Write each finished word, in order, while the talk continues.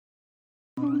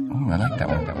I like that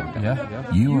one.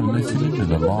 Yeah. You are listening to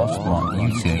the Lost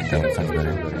Minds. You say that sounds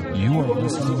better. You are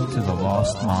listening to the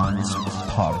Lost Minds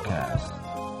podcast.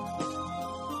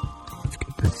 Let's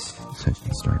get this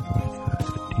session started with a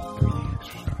deep breathing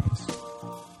exercise.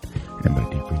 And by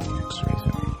deep breathing exercise, I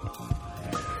mean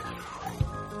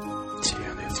see you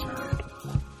on the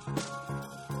inside.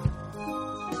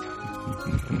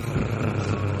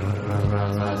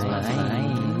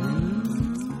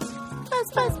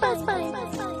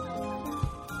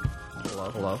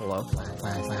 Hello.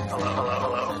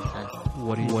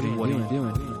 What are you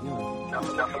doing?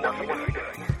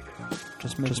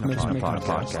 Just making a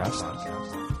podcast.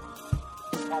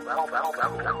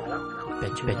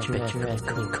 Bet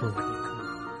you. Cool.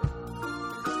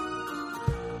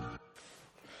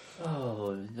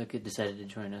 Oh, look, it decided to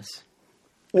join us.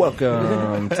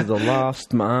 Welcome to the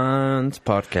Lost Minds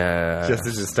podcast. Just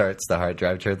as it starts, the hard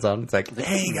drive turns on. It's like,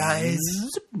 hey guys.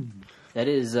 That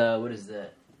is, what is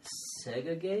that?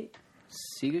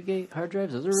 Seagate hard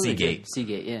drives? Those are really Seagate. good.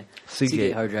 Seagate, yeah.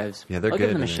 Seagate hard drives. Yeah, they're I'll good.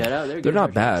 give them a shout out. They're They're good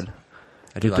not hard drives. bad.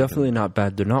 I do They're like definitely them. not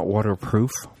bad. They're not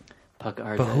waterproof. Pocket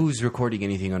hard But drives. who's recording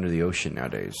anything under the ocean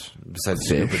nowadays besides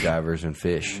Fish. scuba divers and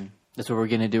fish? That's what we're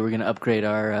going to do. We're going to upgrade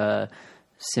our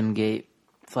SimGate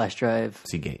flash drive,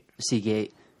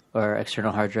 Seagate. or our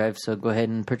external hard drive. So go ahead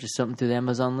and purchase something through the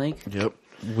Amazon link. Yep.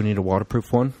 We need a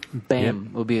waterproof one.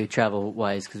 Bam. We'll be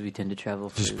travel-wise because we tend to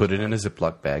travel. Just put it in a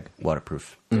Ziploc bag,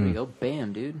 waterproof. There we go.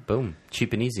 Bam, dude. Boom,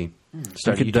 cheap and easy. You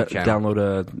Start a could YouTube channel.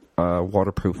 download a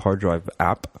waterproof hard drive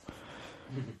app.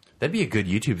 That'd be a good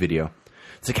YouTube video.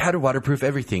 It's like how to waterproof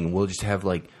everything. We'll just have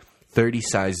like 30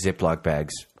 size Ziploc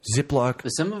bags. Ziploc, But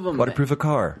some of them waterproof a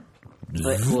car.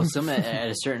 Well, some at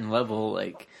a certain level,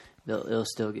 like it'll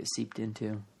still get seeped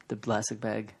into the plastic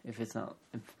bag if it's not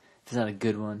a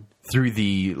good one. Through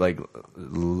the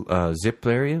zip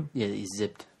area? Yeah, it's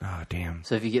zipped. Oh, damn.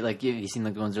 So if you get like you've seen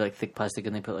like the ones that are like thick plastic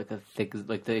and they put like a thick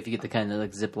if you get the kind of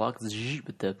like Ziploc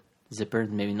with the zipper,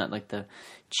 maybe not like the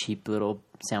cheap little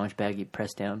sandwich bag you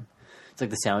press down. It's like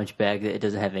the sandwich bag that it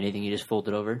doesn't have anything. You just fold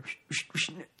it over.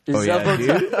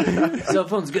 Cell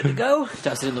phone's good to go.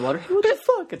 Toss it in the water. What the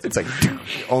fuck? It's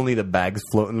like only the bag's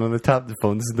floating on the top. The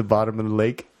phone's in the bottom of the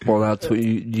lake. Well, that's what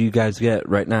you guys get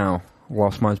right now.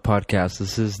 Lost Minds podcast.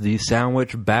 This is the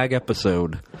sandwich bag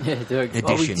episode. Yeah, they're like,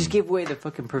 we just gave away the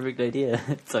fucking perfect idea.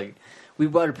 It's like, we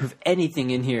waterproof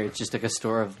anything in here. It's just like a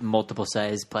store of multiple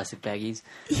size plastic baggies.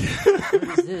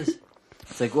 What is this?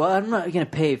 It's like, well, I'm not going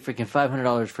to pay freaking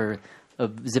 $500 for a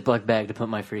Ziploc bag to put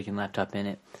my freaking laptop in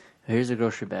it. Here's a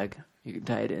grocery bag. You can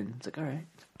tie it in. It's like, all right.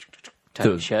 Tie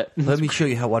it shut. Let me show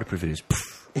you how waterproof it is.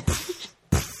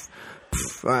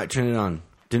 All right, turn it on.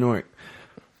 Didn't work.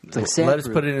 It's like Let us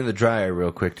sandproof. put it in the dryer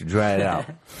real quick to dry it out.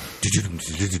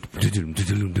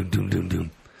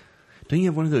 Don't you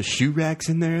have one of those shoe racks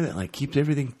in there that like keeps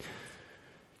everything?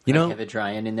 You know, Have it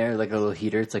drying in there, like a little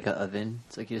heater. It's like an oven.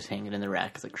 It's like you just hang it in the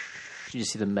rack. It's like, you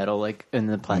just see the metal like and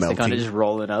the plastic on Melting. it just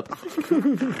rolling up.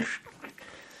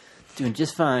 Doing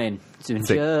just fine. Doing like,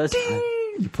 just fine.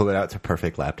 you pull it out. It's a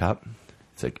perfect laptop.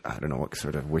 It's like I don't know what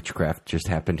sort of witchcraft just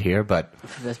happened here, but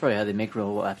That's probably how they make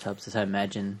real laptops. Is how I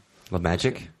imagine. the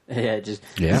magic. Yeah, It's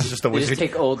just a they just wizard.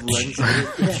 take old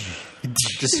lenses,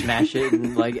 just smash it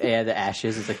and like the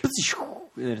ashes. It's like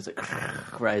and then it's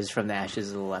like rises from the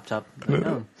ashes of the laptop. Like,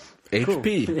 oh,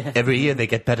 HP. Every year they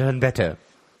get better and better.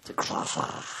 it's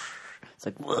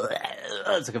like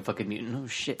it's like a fucking mutant. Oh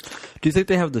shit! Do you think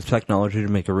they have the technology to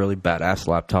make a really badass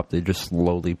laptop? They just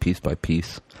slowly, piece by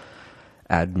piece,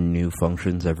 add new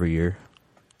functions every year.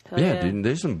 Hell Yeah, dude.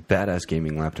 There's some badass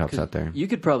gaming laptops out there. You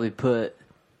could probably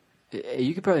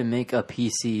make a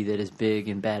PC that is big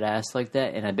and badass like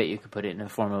that, and I bet you could put it in the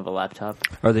form of a laptop.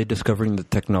 Are they discovering the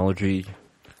technology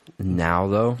now,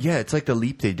 though? Yeah, it's like the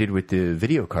leap they did with the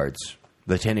video cards,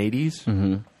 the 1080s.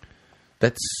 Mm-hmm.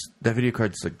 That video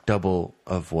card's like double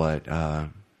of what I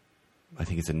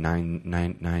think it's a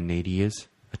 980 is.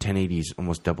 A 1080 is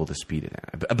almost double the speed of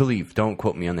that. I believe. Don't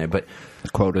quote me on that, but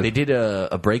Quoted. they did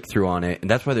a breakthrough on it, and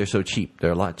that's why they're so cheap.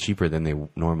 They're a lot cheaper than they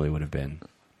normally would have been.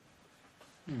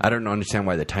 I don't understand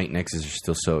why the Titan X's are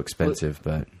still so expensive,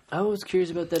 but I was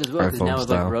curious about that as well, because iPhone now with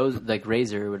style. like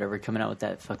Razer or whatever coming out with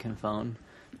that fucking phone.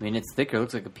 I mean, it's thicker, it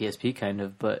looks like a PSP kind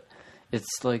of, but it's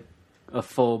like a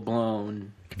full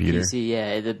blown Computer. PC.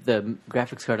 Yeah, the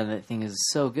graphics card on that thing is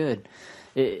so good.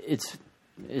 It's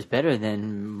better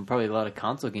than probably a lot of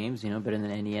console games, better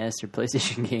than NES or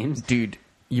PlayStation games. dude,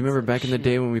 you remember back in the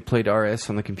day when we played RS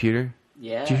on the computer?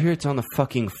 Yeah, Did you hear it's on the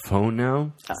fucking phone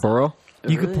now? For real?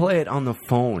 You could Really? play it on the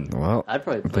phone. Well, I'd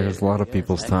probably play there's it, a lot I of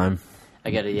people's guess. time. I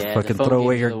gotta Fucking the phone throw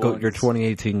away games your are the your ones-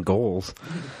 2018 goals.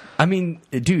 I mean,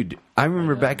 dude, I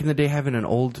remember back in the day having an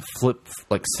old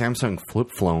Samsung flip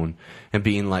phone and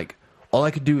being like, all I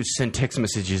could do was send text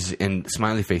messages and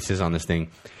smiley faces on this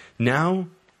thing. Now,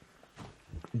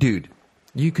 dude,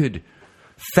 you could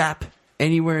fap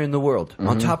anywhere in the world.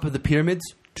 On top of the pyramids,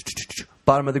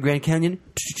 bottom of the Grand Canyon,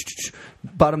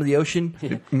 bottom of the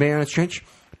ocean, Marianas Trench,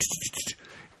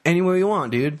 anywhere you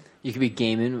want, dude. You could be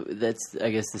gaming. That's,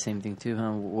 I guess, the same thing too,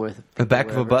 huh? With The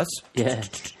back of a bus? Yeah.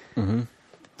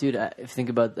 Dude, I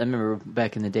remember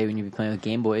back in the day when you'd be playing with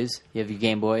Game Boys. You have your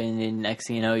Game Boy, and then next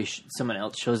thing you know, someone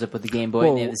else shows up with the Game Boy,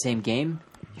 and they have the same game.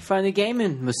 You're finally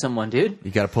gaming with someone, dude. You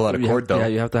got to pull out a cord, though. Yeah,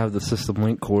 you have to have the system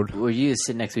link cord. Well, you just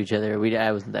sit next to each other.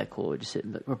 I wasn't that cool. We're just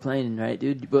sitting, we're playing, right,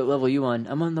 dude? What level you on?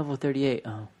 I'm on level 38.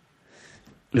 Oh.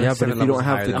 Yeah, but if you don't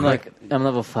have to... I'm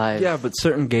level 5. Yeah, but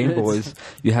certain Game Boys,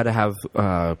 you had to have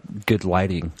good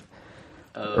lighting,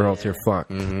 or else you're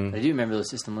fucked. I do remember those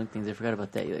system link things. I forgot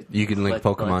about that. You can link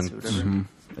Pokemon.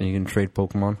 And you can trade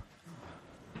Pokemon.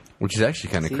 Which is actually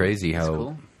kind of crazy how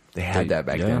cool. they had that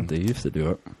back then. They used to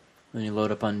do it. When you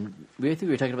load up on... I think we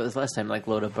were talking about this last time. Like,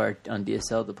 load up on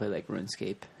DSL to play, like,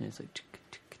 RuneScape. And it's like... Tick,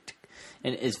 tick, tick.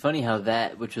 And it's funny how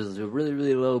that, which was a really,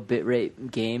 really low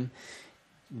bitrate game...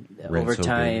 over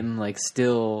time, like,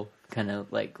 still kind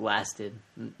of, like, lasted.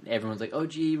 Everyone's like, oh,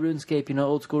 gee, RuneScape,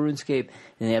 old school RuneScape.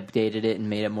 And they updated it and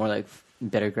made it more, like,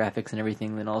 better graphics and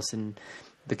everything. Then all of a sudden,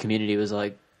 the community was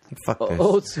like, fuck this.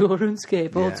 Old school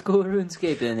RuneScape, old school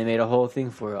RuneScape. And then they made a whole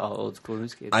thing for all old school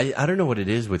RuneScape. I don't know what it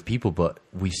is with people, but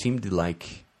we seem to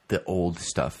like the old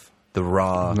stuff. The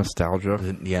raw...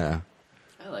 nostalgia. Yeah.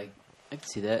 I can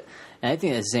see that. And I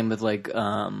think that's the same with, like,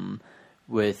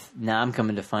 with... Now I'm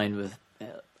coming to find with...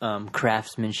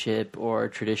 craftsmanship or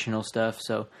traditional stuff.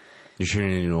 So you're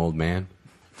turning into an old man.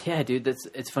 Yeah, dude.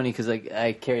 It's funny because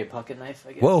I carry a pocket knife.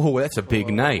 I guess. Whoa, that's a big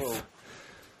knife.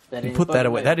 Whoa. Put that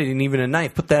away. That ain't even a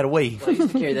knife. Put that away. Well, I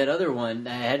used to carry that other one.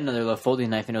 I had another little folding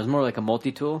knife, and it was more like a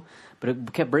multi-tool, but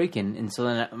it kept breaking. And so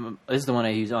then this is the one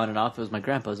I use on and off. It was my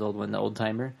grandpa's old one, the old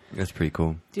timer. That's pretty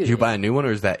cool. Dude, did you buy a new one,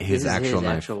 or is that his actual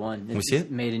knife? Actual one. Can we see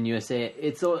it? Made in USA.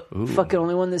 It's the fucking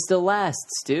only one that still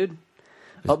lasts, dude.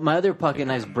 Oh, my other pocket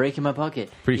knife's break in my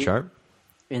pocket. Pretty sharp?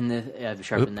 I've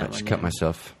sharpened that one. I just cut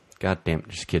myself. God damn,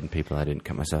 just kidding, people. I didn't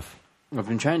cut myself. I've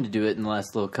been trying to do it in the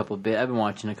last little couple of bit. I've been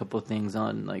watching a couple of things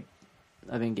on, like,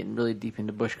 I've been getting really deep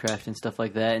into bushcraft and stuff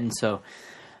like that. And so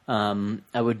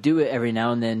I would do it every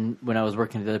now and then when I was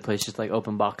working at the other place, just like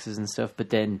open boxes and stuff.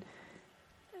 But then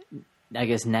I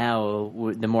guess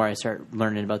now, the more I start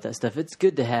learning about that stuff, it's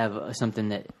good to have something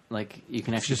that, like, you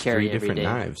can actually carry every day. 3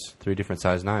 different knives. 3 different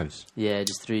size knives. Yeah,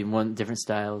 just 3 different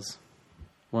styles.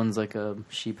 One's like a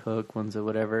sheep hook, one's a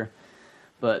whatever.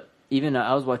 But even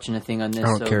I was watching a thing on this. I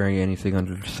don't carry anything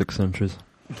under 6 inches.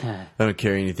 I don't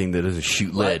carry anything that doesn't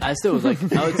shoot lead. I still was like,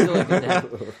 I would still like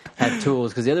to have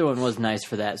tools, because the other one was nice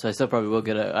for that. So I still probably will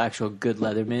get an actual good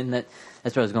Leatherman.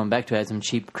 That's what I was going back to. I had some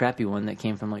cheap, crappy one that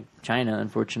came from, like, China.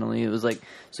 Unfortunately, it was like,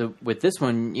 so with this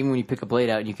one, even when you pick a blade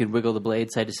out and you could wiggle the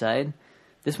blade side to side,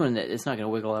 this one, it's not going to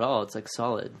wiggle at all. It's like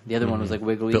solid. The other one was like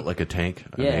wiggly, built like a tank,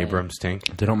 an Abrams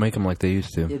tank. They don't make them like they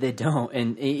used to. Yeah, they don't.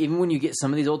 And even when you get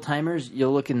some of these old timers,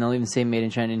 you'll look and they'll even say "Made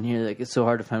in China" in here. Like, it's so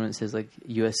hard to find when it says like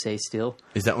USA Steel.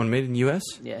 Is that one made in U.S.?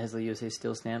 Yeah, it has the USA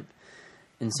Steel stamp.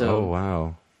 And so, oh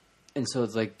wow. And so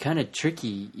it's like kind of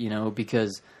tricky,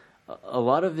 because a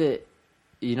lot of it,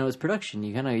 is production.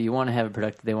 You want to have it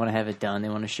productive. They want to have it done. They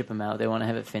want to ship them out. They want to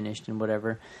have it finished and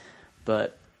whatever.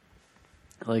 But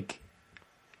like,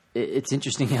 it's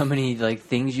interesting how many like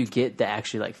things you get that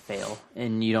actually like fail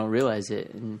and you don't realize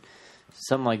it. And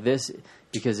something like this,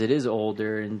 because it is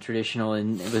older and traditional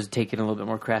and it was taking a little bit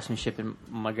more craftsmanship, and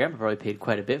my grandpa probably paid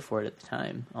quite a bit for it at the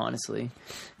time, honestly.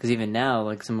 Because even now,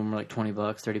 like, some of them are like $20,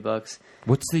 $30.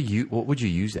 What would you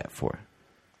use that for?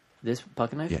 This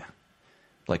pocket knife? Yeah.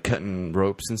 Like cutting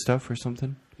ropes and stuff or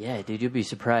something? Yeah, dude, you'll be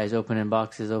surprised. Opening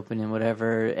boxes, opening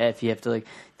whatever. If you have to, like,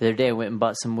 the other day I went and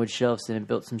bought some wood shelves and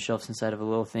built some shelves inside of a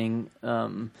little thing,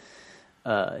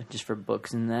 just for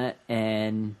books and that.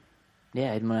 And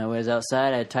yeah, when I was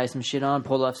outside, I'd tie some shit on,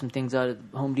 pulled off some things out at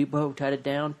Home Depot, tied it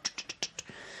down.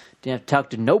 Didn't have to talk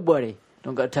to nobody.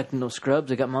 Don't got to talk to no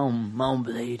scrubs. I got my own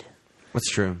blade. That's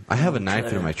true. I have a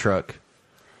knife in my truck.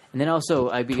 And then also,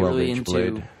 I'd be really into.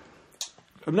 Blade.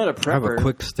 I'm not a prepper. I have a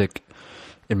quick stick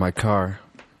in my car.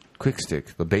 Quick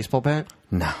stick, the baseball bat?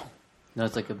 No,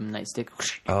 it's like a nightstick.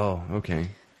 Oh, okay.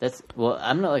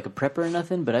 I'm not like a prepper or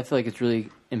nothing, but I feel like it's really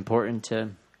important to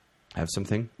have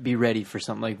something, be ready for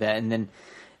something like that. And then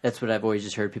that's what I've always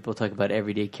just heard people talk about: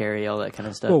 everyday carry, all that kind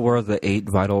of stuff. Well, what are the 8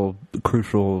 vital,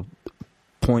 crucial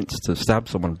points to stab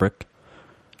someone, Brick?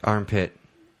 Armpit,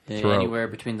 throat, anywhere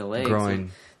between the legs. groin.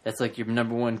 That's like your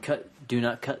number one do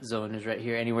not cut zone is right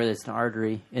here. Anywhere that's an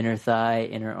artery, inner thigh,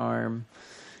 inner arm.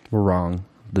 We're wrong.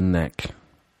 The neck.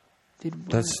 Dude,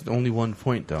 That's only 1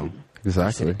 point, though.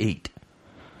 Exactly. I said 8.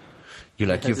 You're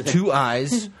like, you have 2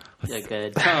 eyes, like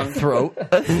a tongue. throat,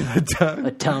 a tongue.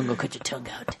 A tongue will cut your tongue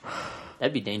out.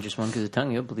 That'd be a dangerous one because the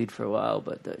tongue you'll bleed for a while,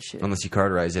 but that shit. Unless you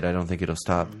cauterize it, I don't think it'll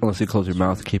stop. Unless you close your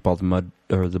mouth, keep all the mud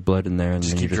or the blood in there, and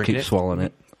Just then you keep just drinking keep it? swallowing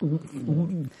it.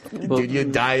 Dude, you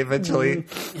die eventually.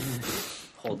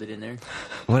 Hold it in there.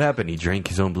 What happened? He drank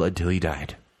his own blood till he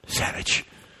died. Savage.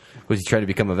 Was he trying to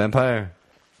become a vampire?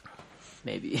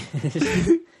 Maybe.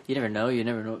 You never know. You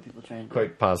never know what people try and do.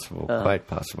 Quite possible. Quite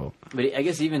possible. But I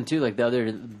guess even too, like the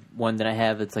other one that I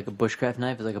have, it's like a bushcraft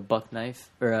knife. It's like a buck knife,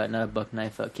 or not a buck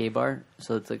knife, a K-bar.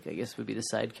 So it's like, I guess would be the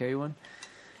side carry one,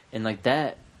 and like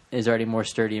that is already more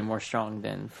sturdy and more strong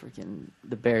than freaking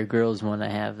the Bear Grylls one I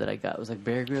have that I got. It was like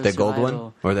Bear Grylls The gold Survival.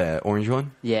 one or the orange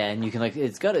one? Yeah, and you can like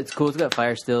it's cool. It's got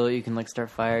fire still. You can like start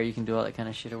fire. You can do all that kind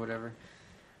of shit or whatever.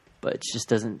 But it just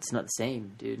doesn't. It's not the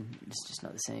same, dude. It's just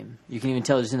not the same. You can even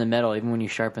tell just in the metal, even when you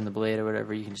sharpen the blade or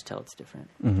whatever. You can just tell it's different.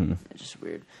 Mm-hmm. It's just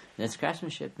weird. And it's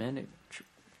craftsmanship, man. It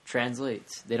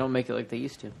translates. They don't make it like they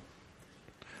used to.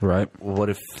 Right. What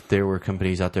if there were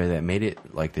companies out there that made it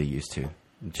like they used to?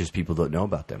 Just people don't know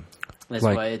about them. That's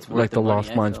why it's worth like the money,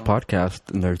 Lost I Minds feel. podcast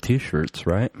and their T-shirts,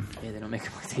 right? Yeah, they don't make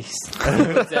them like they used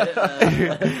to. Is that it?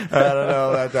 I don't know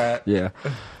about that. Yeah.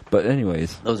 But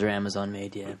anyways, Those are Amazon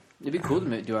made, yeah. It'd be cool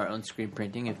to do our own screen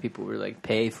printing if people were like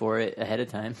pay for it ahead of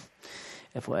time.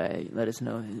 FYI, let us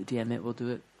know. DM it, we'll do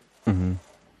it. mm-hmm.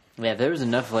 Yeah, if there was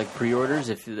enough like pre-orders,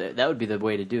 if that would be the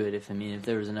way to do it. If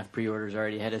there was enough pre-orders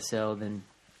already ahead of sale, then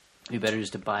it'd be better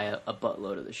just to buy a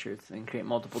buttload of the shirts and create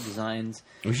multiple designs.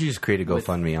 We should just create a With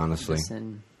GoFundMe, honestly.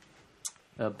 Send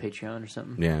Patreon or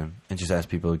something. Yeah, and just ask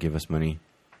people to give us money.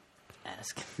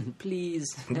 Ask,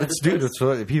 please. That's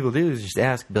what people do is just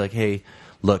ask. Be like, hey,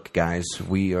 look, guys,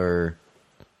 we are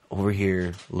over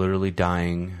here literally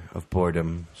dying of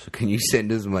boredom. So can you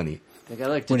send us money? Like, I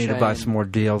like to we need to try buy and- some more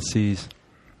DLCs.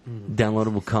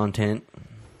 Downloadable content.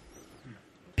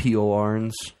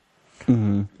 PORs.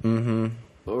 Mm-hmm. Mm-hmm.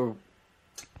 Or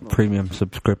Premium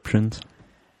subscriptions.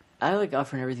 I like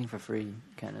offering everything for free,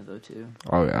 kind of though too.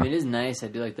 Oh yeah. I mean, it is nice. I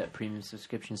do like that premium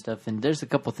subscription stuff, and there's a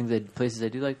couple things places I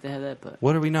do like to have that, but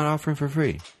What are we not offering for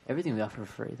free? everything we offer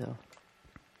for free though.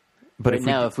 But Right if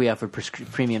now, if we offer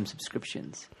premium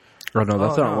subscriptions, Oh no,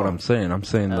 that's Oh, not no. what I'm saying. I'm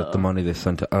saying that the Oh. money they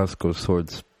send to us goes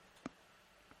towards.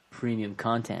 premium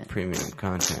content. premium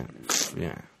content,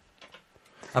 yeah.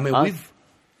 I mean, I'll- we've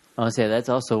I want to say that's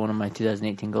also one of my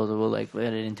 2018 goals. We'll like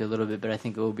let it into a little bit, but I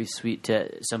think it will be sweet to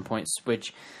at some point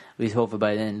switch. At least hopefully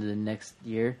by the end of the next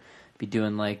year, be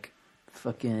doing like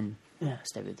fucking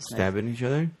stabbing each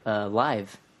other.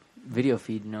 live video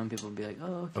feed. You know, and people will be like, "Oh,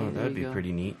 okay, Oh, there that'd you be go."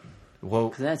 pretty neat. Well,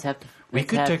 Because that's half. We That's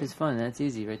could half tec- is fun. That's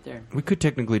easy right there. we could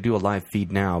technically do a live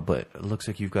feed now, but it looks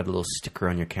like you've got a little sticker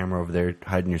on your camera over there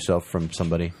hiding yourself from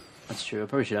somebody. That's true. I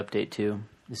probably should update too.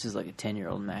 This is like a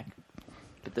 10-year-old Mac,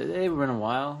 but they run a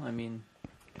while. I mean,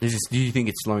 Do you think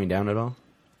it's slowing down at all?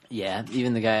 yeah.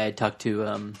 Even the guy I talked to,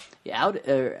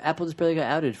 Apple just barely got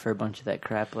outed for a bunch of that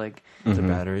crap. Like, The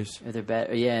batteries. if they're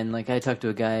bad. Yeah, and like I talked to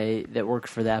a guy that worked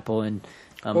for the Apple, and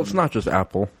Well, it's not just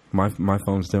Apple. My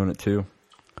phone's doing it too.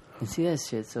 You see that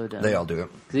shit so dumb. They all do it.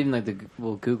 Because even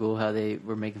like Google, how they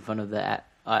were making fun of the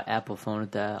Apple phone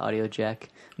with the audio jack.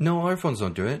 No, our phones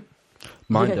don't do it.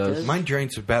 Mine Yeah, it does. does. Mine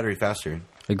drains the battery faster.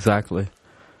 Exactly.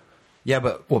 Yeah,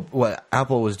 but what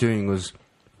Apple was doing was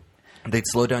they'd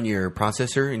slow down your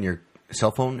processor in your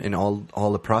cell phone, and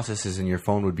all the processes in your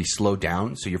phone would be slowed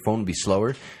down, so your phone would be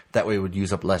slower. That way it would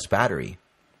use up less battery.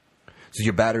 So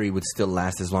your battery would still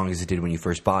last as long as it did when you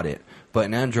first bought it. But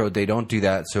in Android, they don't do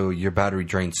that, so your battery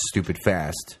drains stupid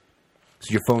fast.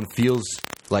 So your phone feels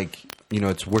like,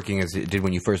 it's working as it did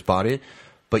when you first bought it,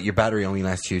 but your battery only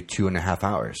lasts you 2.5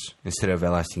 hours instead of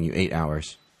lasting you 8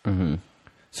 hours. Mm-hmm.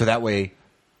 So that way,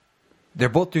 they're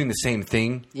both doing the same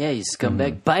thing. Yeah, you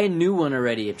scumbag. Buy a new one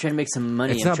already. I'm trying to make some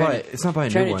money. It's I'm not trying buy a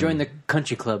trying new to one. join the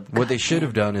country club. What they should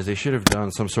have done is they should have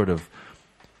done some sort of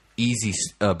easy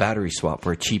battery swap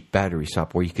or a cheap battery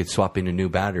swap where you could swap in a new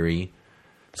battery.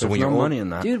 So There's when no you're money in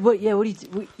that. Dude, what? Yeah, what do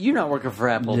you? You're not working for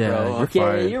Apple, Yeah, bro. you're Okay,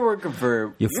 fired. you're working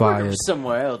for. You're working fired. for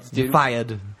somewhere else, dude.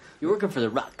 fired. You're working for the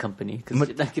rock company because But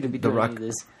you're not going to be the doing rock, any of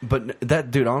this. but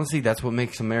that dude, honestly, that's what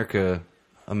makes America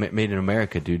made in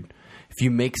America, dude. If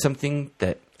you make something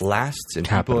that lasts and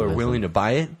people are Capitalism. willing to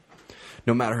buy it,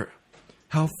 no matter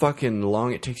how fucking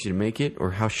long it takes you to make it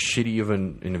or how shitty of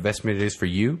an investment it is for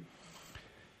you,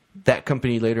 that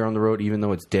company later on the road, even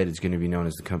though it's dead, is going to be known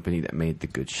as the company that made the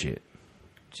good shit.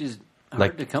 Which is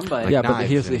hard to come by. Yeah, but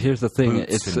knives here's the thing.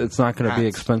 boots It's not going to be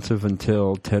hats. expensive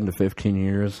until 10 to 15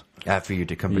 years. After your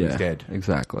company's dead.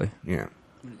 Exactly. Yeah.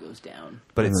 When it goes down.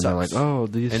 But And it then they're sucks. like, oh,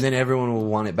 these. And then everyone will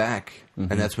want it back. And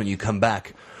that's when you come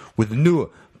back with a newer,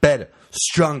 better,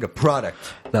 stronger product.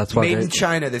 That's why Made they- in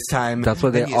China this time. That's why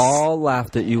they And you all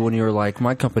laughed at you when you were like,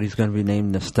 my company's going to be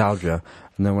named Nostalgia.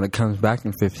 And then when it comes back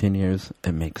in 15 years,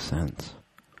 it makes sense.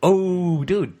 Oh,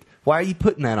 dude. Why are you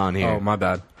putting that on here? Oh, my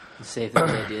bad. Save the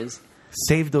ideas.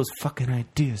 Save those fucking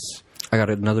ideas. I got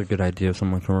another good idea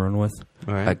someone can run with.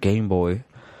 All right. A Game Boy.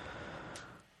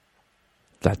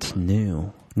 That's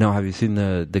new. No, have you seen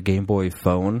the Game Boy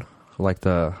phone? Like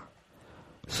some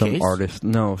Case? artist.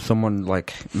 No, someone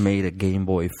like made a Game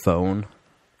Boy phone,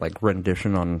 like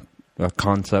rendition on a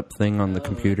concept thing on the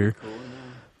computer. Cool, yeah.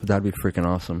 But that'd be freaking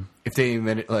awesome. If they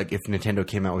invented, like, if Nintendo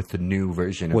came out with the new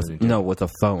version of With Nintendo. with a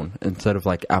phone instead of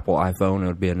like Apple iPhone, it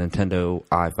would be a Nintendo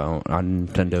iPhone, a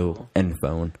Nintendo N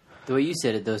phone. The way you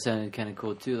said it, though, sounded kind of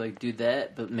cool, too. Like, do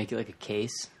that, but make it like a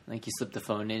case. Like, you slip the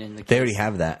phone in and the case. They already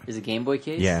have that. Is a Game Boy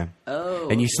case? Yeah. Oh.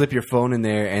 And you slip your phone in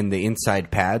there, and the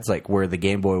inside pads, like where the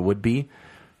Game Boy would be,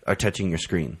 are touching your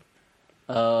screen.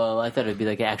 Oh, I thought it'd be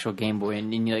like an actual Game Boy,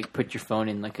 and then you, like, put your phone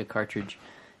in, like, a cartridge,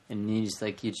 and you just,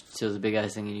 like, it shows a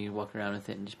big-ass thing, and you walk around with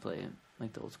it and just play it,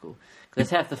 like the old school. 'Cause that's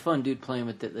half the fun, dude, playing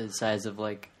with the size of,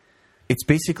 like... It's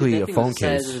basically that a thing phone was the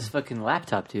size of case. this fucking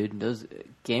laptop, dude. Those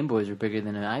Game Boys are bigger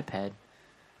than an iPad.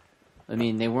 I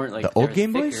mean, they weren't like... The they old were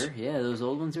Game thicker. Boys? Yeah, those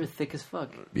old ones are thick as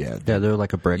fuck. Yeah. Yeah, they're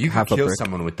like a brick, You could half a kill brick.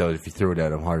 someone with those if you threw it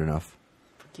at them hard enough.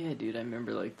 Yeah, dude, I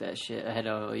remember, like, that shit. I had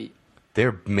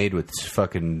They're made with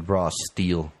fucking raw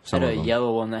steel. Some had of a them.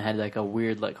 yellow one that had like a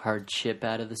weird like hard chip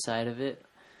out of the side of it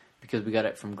because we got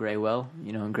it from Graywell.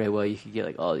 You know, in Graywell you could get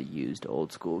like all the used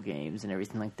old school games and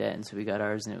everything like that. And so we got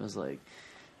ours and it was like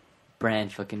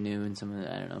brand fucking new and some of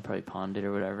the, I don't know, probably pawned it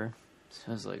or whatever. So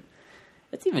I was like,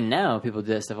 that's even now people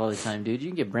do that stuff all the time, dude. You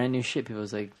can get brand new shit.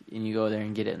 People's like, and you go there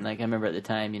and get it. And like I remember at the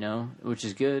time, you know, which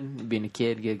is good being a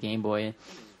kid, get a Game Boy.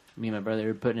 Me and my brother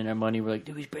were putting in our money. We're like,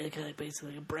 dude, we should get like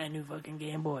basically a brand new fucking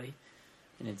Game Boy.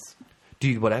 And it's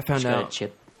Dude, what I found just got a out...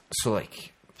 chip. So,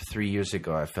 like, 3 years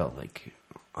ago, I felt like,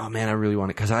 oh, man, I really want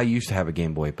it. Because I used to have a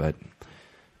Game Boy, but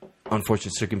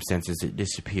unfortunate circumstances, it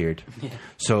disappeared. Yeah.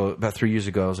 So, about 3 years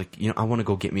ago, I was like, you know, I want to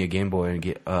go get me a Game Boy and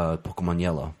get Pokemon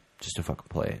Yellow just to fucking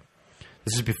play it.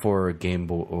 This is before Game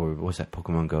Boy, or what was that,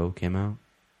 Pokemon Go came out?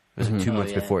 It was like 2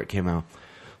 months yeah. before it came out.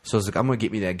 So, I was like, I'm going to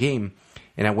get me that game.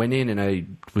 And I went in and I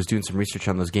was doing some research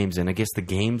on those games, and I guess the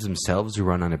games themselves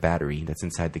run on a battery that's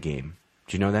inside the game.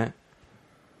 Do you know that?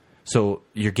 So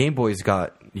your Game Boy's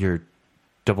got your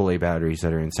AA batteries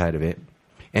that are inside of it,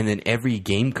 and then every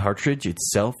game cartridge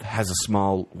itself has a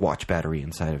small watch battery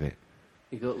inside of it.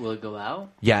 Will it go out?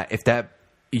 Yeah, if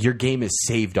your game is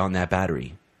saved on that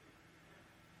battery,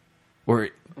 or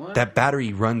What? that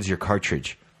battery runs your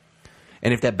cartridge,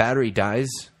 and if that battery dies,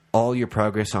 all your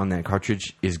progress on that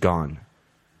cartridge is gone.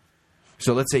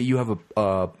 So let's say you have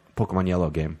a Pokemon Yellow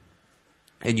game,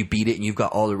 and you beat it, and you've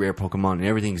got all the rare Pokemon,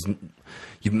 and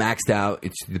you've maxed out.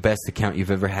 It's the best account you've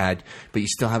ever had, but you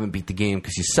still haven't beat the game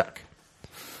because you suck.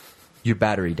 Your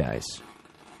battery dies.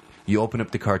 You open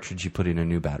up the cartridge, you put in a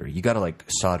new battery. You got to like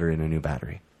solder in a new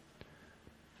battery.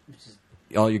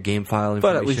 All your game file information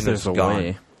But at least is there's a gone.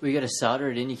 way. We got to solder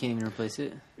it in. You can't even replace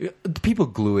it. People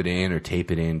glue it in or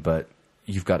tape it in, but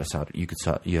you've got to solder. You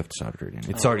have to solder it in.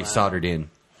 It's already wow. soldered in,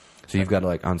 so you've got to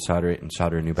like unsolder it and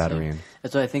solder a new battery in.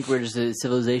 That's why I think we're just a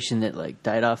civilization that like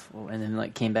died off and then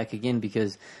like came back again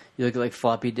because you look at like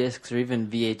floppy disks or even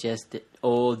VHS,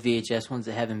 old VHS ones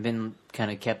that haven't been kind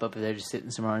of kept up. They're just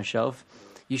sitting somewhere on a shelf.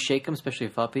 You shake them, especially a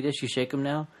floppy disk. You shake them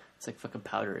now, it's like fucking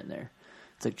powder in there.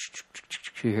 It's like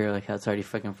you hear like how it's already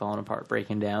fucking falling apart,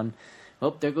 breaking down.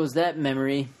 Well, there goes that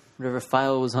memory. Whatever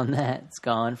file was on that, it's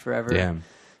gone forever. Yeah.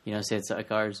 You know, say it's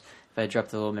like ours. If I dropped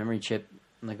the little memory chip,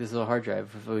 like this little hard drive,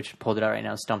 if we just pulled it out right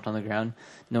now, stomped on the ground,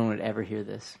 no one would ever hear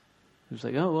this. It was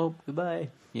like, oh, well, goodbye.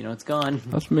 You know, it's gone.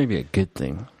 That's maybe a good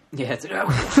thing. Yeah, it's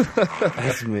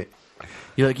like,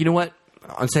 You're like, you know what?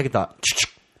 On second thought,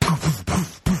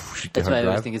 that's why I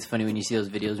always think it's funny when you see those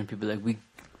videos when people are like, we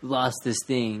lost this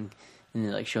thing, and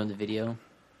they're like showing the video.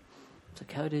 It's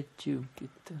like, how did you get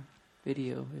the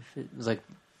video if it was like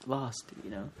lost,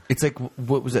 you know? It's like,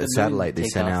 what was that The moon satellite they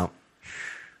takes sent off. out?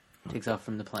 Takes off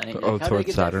from the planet. You're Oh, like, how did I towards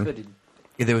get Saturn. that footage?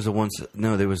 Yeah, there was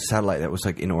there was a satellite that was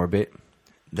like in orbit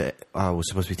that was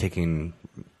supposed to be taking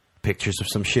pictures of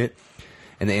some shit,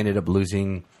 and they ended up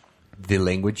losing the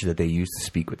language that they used to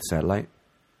speak with the satellite.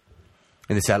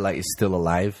 And the satellite is still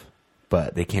alive,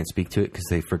 but they can't speak to it because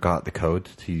they forgot the code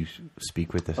to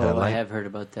speak with the satellite. Oh, I have heard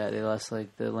about that. They lost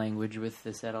like the language with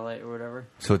the satellite or whatever.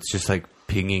 So it's just like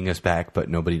pinging us back, but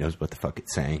nobody knows what the fuck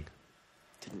it's saying.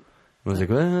 I was like,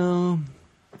 well...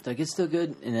 Like, it's still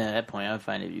good. And at that point, I would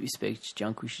find it to be space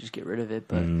junk. We should just get rid of it.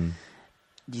 But do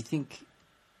you think...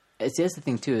 See, that's the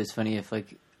thing, too. It's funny if,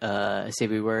 like, say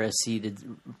we were a seeded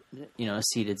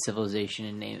civilization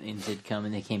and aliens did come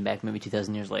and they came back maybe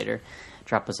 2,000 years later,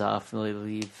 drop us off,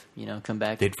 leave, come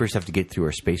back. They'd first have to get through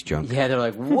our space junk. Yeah, they're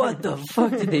like, what the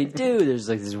fuck did they do? There's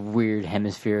like this weird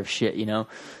hemisphere of shit,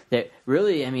 that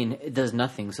really, I mean, it does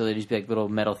nothing. So they just be like little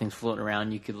metal things floating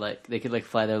around. They could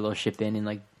fly their little ship in and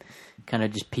like kind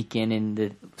of just peek in, and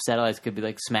the satellites could be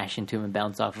like smash into them and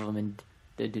bounce off of them, and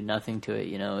they do nothing to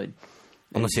it,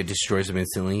 Unless it destroys them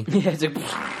instantly. Yeah, it's like,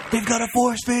 they've got a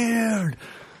force field.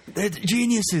 They're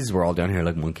geniuses. We're all down here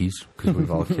like monkeys because we've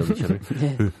all killed each other.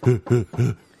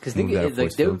 because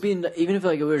they would be even if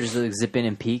like we were just like zip in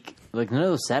and peek. Like none of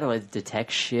those satellites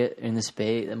detect shit in the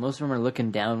space. And most of them are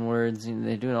looking downwards. And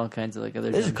they're doing all kinds of like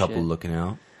other. There's a couple shit. looking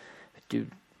out,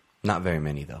 dude. Not very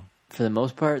many though. For the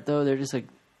most part, though, they're just like.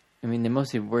 I mean, they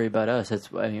mostly worry about us. That's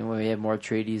why. I mean, when we have more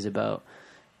treaties about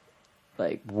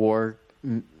like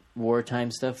wartime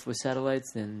stuff with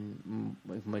satellites than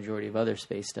like majority of other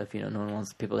space stuff. No one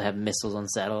wants people to have missiles on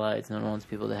satellites. No one wants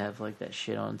people to have like that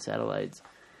shit on satellites.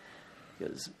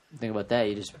 Because think about that,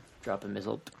 you just drop a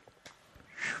missile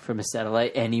from a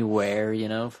satellite anywhere.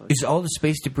 Is all the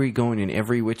space debris going in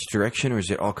every which direction, or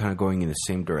is it all kind of going in the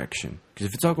same direction? Because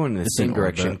if it's all going in the same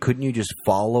direction, couldn't you just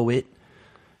follow it?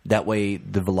 That way,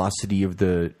 the velocity of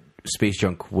the space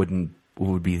junk would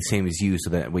be the same as you,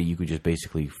 so that way you could just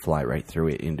basically fly right through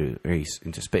it into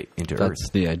space, into Earth. That's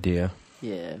the idea.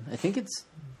 Yeah, I think it's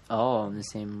all in the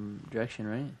same direction,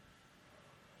 right?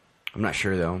 I'm not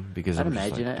sure though, because I'd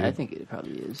imagine. I think it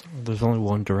probably is. There's only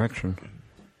one direction.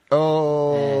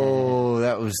 Oh,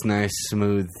 that was nice,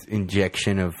 smooth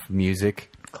injection of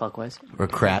music Clockwise or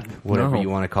crap, whatever you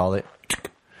want to call it.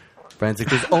 Brian's like,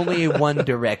 there's only one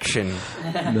direction.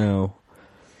 No.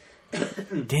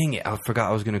 Dang it! I forgot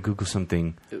I was going to Google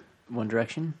something. One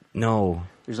Direction? No.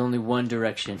 There's only one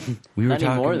direction. We were not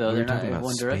talking, anymore, though. We were They're not talking in about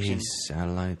one space, direction.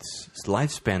 satellites, it's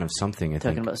lifespan of something, I think.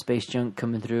 Talking about space junk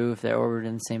coming through if they're orbited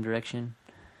in the same direction.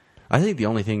 I think the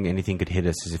only thing anything could hit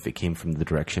us is if it came from the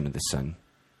direction of the sun.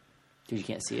 Dude, you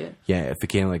can't see it? Yeah, if it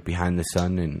came like behind the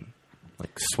sun and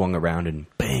like swung around and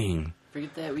bang.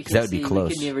 Forget that. We that would be close.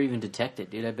 We could never even detect it,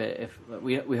 dude. I bet if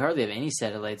we hardly have any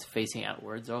satellites facing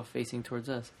outwards. They're all facing towards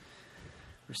us.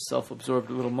 We're self-absorbed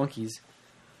little monkeys.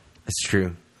 That's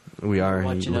true. We are.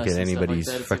 You look at anybody's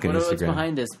fucking Instagram. What's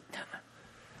behind us?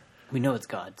 We know it's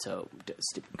God, so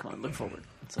stupid. Come on, look forward.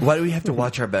 Why do we have to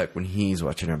watch our back when He's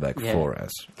watching our back for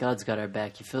us? God's got our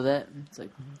back. You feel that? It's like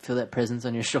feel that presence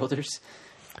on your shoulders.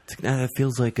 It's like, that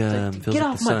feels like get like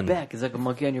off the my sun. back. It's like a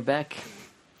monkey on your back.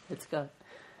 It's God.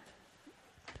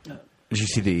 Did you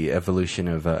see the evolution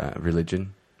of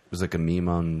religion? It was like a meme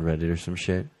on Reddit or some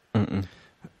shit. Mm-mm.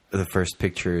 The first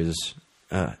picture is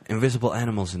invisible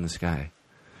animals in the sky.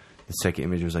 The second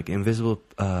image was like invisible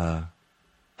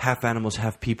half animals,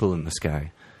 half people in the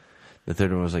sky. The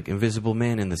third one was like invisible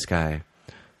man in the sky.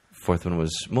 Fourth one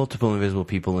was multiple invisible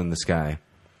people in the sky.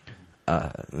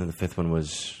 And the fifth one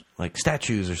was like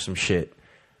statues or some shit.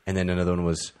 And then another one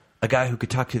was a guy who could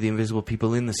talk to the invisible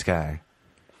people in the sky.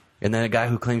 And then a guy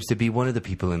who claims to be one of the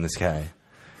people in the sky.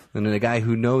 And then a guy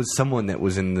who knows someone that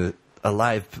was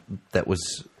alive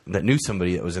that knew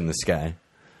somebody that was in the sky.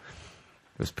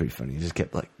 It was pretty funny. It just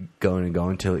kept like going and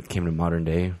going until it came to modern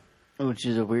day. Which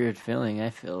is a weird feeling. I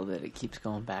feel that it keeps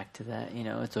going back to that.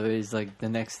 It's always like the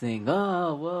next thing.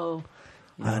 Oh, whoa.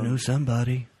 I knew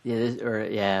somebody.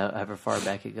 Yeah, however far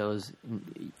back it goes.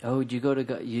 Oh, did you go to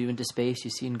God? You went to space?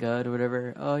 You seen God or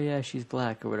whatever? Oh yeah, she's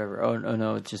black or whatever. Oh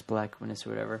no, it's just blackness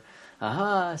or whatever.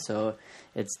 Aha! So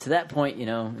it's to that point,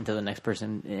 until the next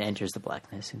person enters the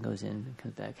blackness and goes in and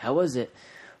comes back. How was it?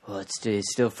 Well,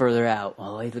 it's still further out.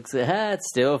 Oh, he looks at it's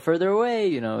still further away.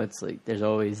 It's like there's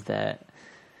always that.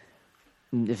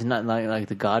 If not like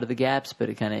the God of the gaps, but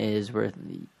it kind of is where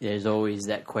there's always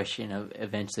that question of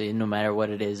eventually, no matter what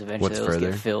it is, eventually those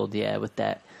get filled. Yeah, with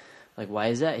that. Like, why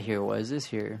is that here? Why is this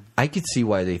here? I could see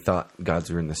why they thought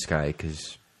gods were in the sky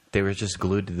because they were just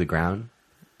glued to the ground.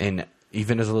 And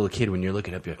even as a little kid, when you're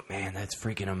looking up, you're like, man, that's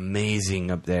freaking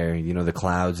amazing up there. The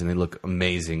clouds, and they look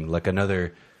amazing. Like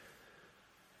another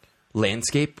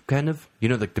landscape, kind of.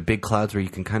 Like the big clouds where you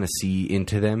can kind of see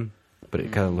into them. But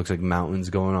it kind of looks like mountains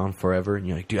going on forever. And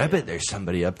you're like, dude, I bet there's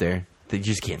somebody up there. They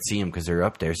just can't see them because they're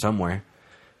up there somewhere.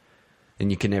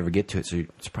 And you can never get to it. So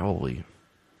it's probably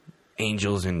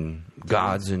angels and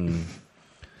gods and,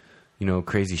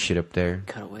 crazy shit up there.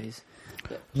 Cutaways.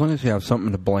 As long as you have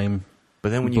something to blame, But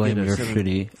then when you blame get a your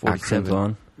shitty accents 747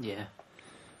 on. Yeah.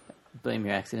 Blame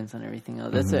your accidents on everything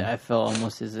else. That's it. I felt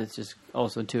almost as it's just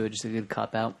also too just a good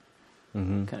cop out.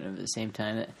 Kind of at the same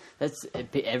time. That's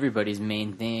everybody's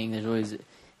main thing.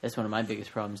 That's one of my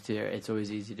biggest problems too. It's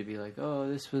always easy to be like, oh,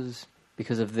 this was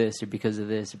because of this or because of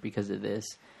this or because of this.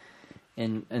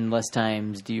 And less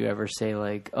times do you ever say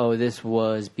like, oh, this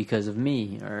was because of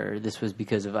me or this was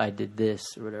because of I did this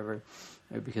or whatever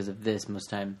or because of this. Most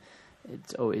time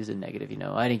it's always a negative,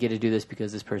 I didn't get to do this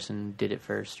because this person did it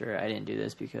first or I didn't do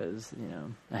this because,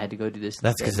 I had to go do this.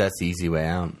 That's because that's the easy way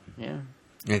out. Yeah.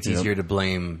 It's easier to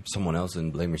blame someone else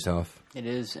than blame yourself. It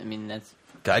is. I mean, that's...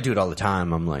 I do it all the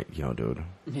time. I'm like, dude.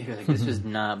 You're like, this was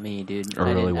not me, dude.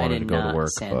 I really wanted to go to work,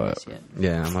 but...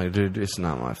 Yeah, I'm like, dude, it's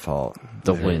not my fault.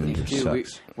 The wind Dude,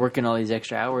 sucks. Working all these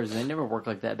extra hours, and they never worked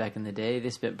like that back in the day.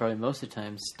 They spent probably most of the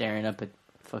time staring up at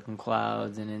fucking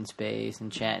clouds and in space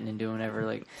and chatting and doing whatever.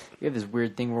 Like, you have this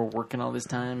weird thing where we're working all this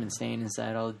time and staying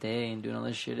inside all day and doing all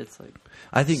this shit. It's like...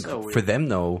 I think so for weird. them,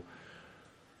 though,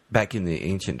 back in the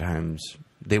ancient times,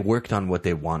 they worked on what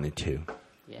they wanted to.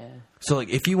 Yeah. So, like,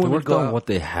 if you They want to worked go on out, what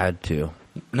they had to.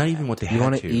 not even what they You had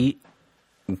want to eat,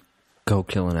 go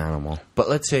kill an animal. But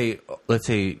let's say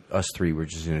us three were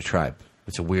just in a tribe.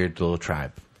 It's a weird little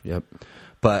tribe. Yep.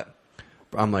 But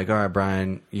I'm like, all right,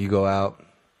 Brian, you go out,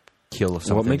 kill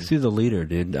something. What makes you the leader,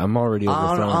 dude? I'm already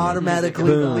overthrowing you. automatically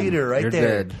the Boom. leader right You're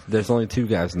there. dead. There's only 2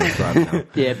 guys in the tribe now.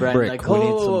 Yeah, Brian, Brick, like, we need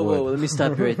whoa, some whoa, whoa, wood. let me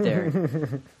stop you right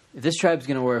there. If this tribe's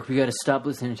going to work, we got to stop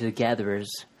listening to the gatherers.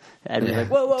 I'd be like,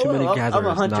 whoa, whoa, Too whoa, many I'm a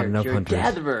gatherers, hunter. not enough You're hunters. a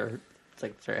gatherer. It's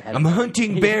like, sorry, I'm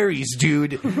hunting berries,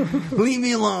 dude. Leave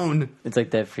me alone. It's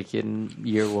like that freaking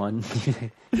year one.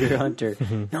 You're a hunter.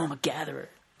 No, I'm a gatherer.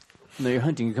 No, you're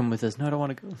hunting. You come with us. No, I don't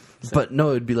want to go. But no,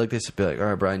 it'd be like this. It'd be like, all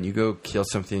right, Brian, you go kill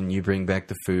something. You bring back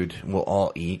the food. We'll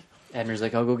all eat. Admir's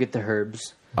like, I'll go get the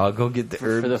herbs. I'll go get the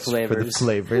herbs for the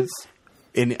flavors.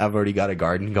 And I've already got a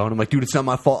garden going. I'm like, dude, it's not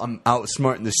my fault. I'm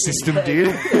outsmarting the system,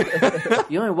 dude.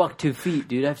 You only walk 2 feet,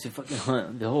 dude. I have to fucking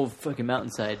hunt the whole fucking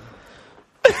mountainside.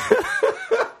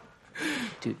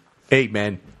 Dude, Hey,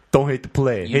 man, don't hate the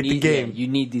play. Hate the game. Yeah, you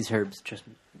need these herbs. Trust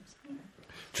me.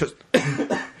 Trust.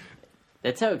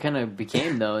 That's how it kind of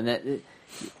became, though. And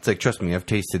It's like, trust me, I've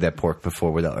tasted that pork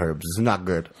before without herbs. It's not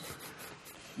good.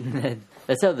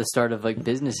 that's how the start of like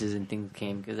businesses and things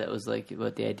came, because that was like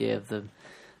what the idea of the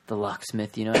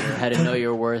locksmith, how to know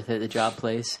your worth at the job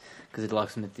place. Because the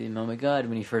locksmith, oh my god,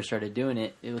 when he first started doing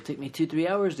it, it will take me 2-3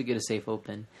 hours to get a safe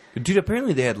open. Dude,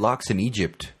 apparently they had locks in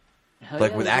Egypt. Hell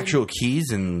Like yeah, with they did. actual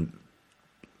keys and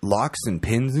locks and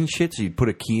pins and shit. So you'd put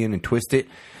a key in and twist it,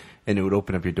 and it would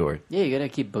open up your door. Yeah, you gotta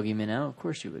keep boogeymen out. Of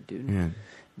course you would, dude. Yeah.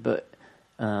 But,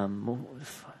 what the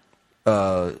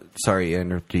fuck? Sorry, I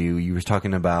interrupted you. You were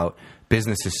talking about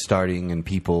businesses starting and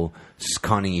people just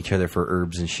conning each other for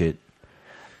herbs and shit.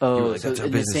 You were Oh, like, so that's how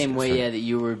in the business same way, started. yeah, that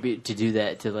you were to do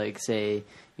that, to like say,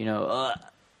 I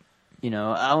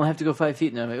don't have to go 5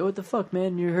 feet. And I'm like, oh, what the fuck,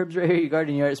 man? Your herbs right here, your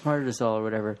garden, you aren't smarter than us all, or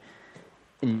whatever.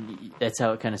 And that's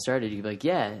how it kind of started. You'd be like,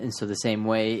 yeah. And so the same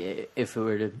way, if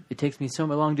it takes me so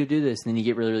long to do this, and then you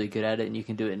get really, really good at it, and you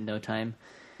can do it in no time.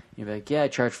 You're like, yeah, I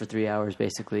charge for 3 hours,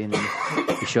 basically. And then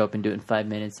you show up and do it in 5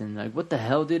 minutes. And like, what the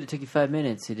hell, dude? It took you 5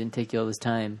 minutes. It didn't take you all this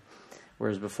time.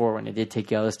 Whereas before, when it did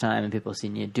take you all this time, and people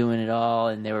seen you doing it all,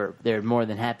 and they're more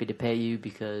than happy to pay you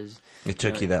because It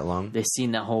took you that long? They've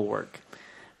seen that whole work.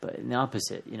 But in the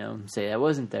opposite, say that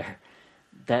wasn't there.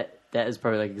 That is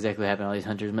probably like exactly what happened to all these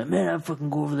hunters. I'm like, man, I fucking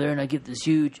go over there and I get this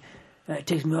huge. And it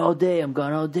takes me all day. I'm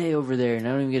gone all day over there, and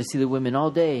I don't even get to see the women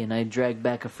all day. And I drag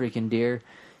back a freaking deer.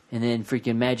 And then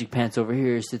freaking Magic Pants over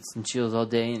here sits and chills all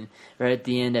day. And right at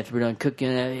the end, after we're done cooking,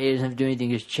 he doesn't have to do anything,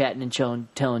 just chatting and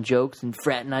telling jokes and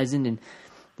fraternizing, and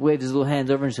waves his little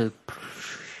hands over and says,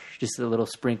 just a little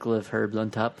sprinkle of herbs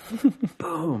on top.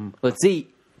 Boom. Let's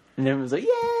eat. And everyone's like,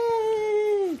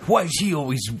 yay! Why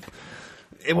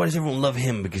does everyone love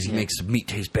him? Because he makes the meat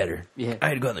taste better. Yeah. I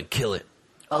had to go out and kill it.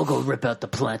 I'll go rip out the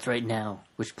plants right now.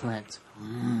 Which plants?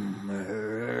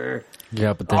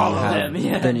 Yeah, but then All you of have them,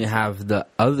 yeah. then you have the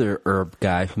other herb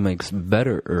guy who makes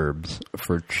better herbs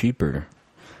for cheaper.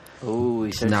 Oh,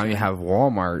 So now you have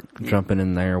Walmart jumping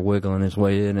in there, wiggling his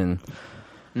way in, and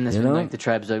that's you when know? like the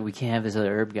tribe's like, we can't have this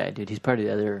other herb guy, dude. He's part of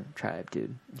the other tribe,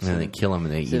 dude. And then they kill him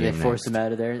and they So eat they him force next. him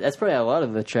out of there. That's probably how a lot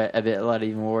of a lot of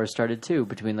even wars started too,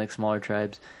 between like smaller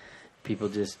tribes. People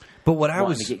just But what I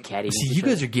wanting was... to get catty See, with you each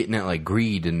guys other. are getting at like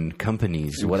greed and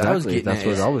companies. What I was exactly, getting that's at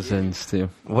what is, I was into.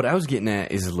 What I was getting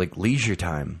at is like leisure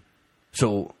time.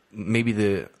 So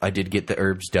maybe I did get the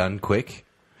herbs done quick.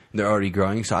 They're already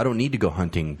growing, so I don't need to go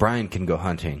hunting. Brian can go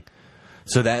hunting.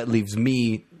 So that leaves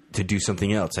me to do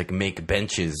something else, like make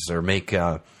benches or make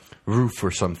a roof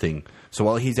or something. So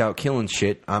while he's out killing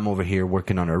shit, I'm over here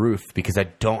working on a roof because I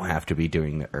don't have to be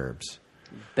doing the herbs.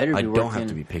 I don't have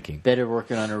to be picking. Better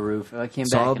working on a roof. I came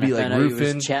So back I'll and be I like found out he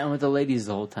roofing. was chatting with the ladies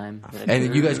the whole time. And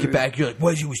then you guys get back, you're like,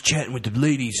 why he was chatting with the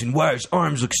ladies and why his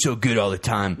arms look so good all the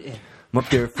time? Yeah. I'm up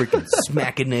there freaking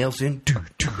smacking nails in.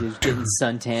 He was getting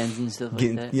suntans and stuff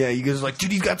like that. Yeah, you guys are like,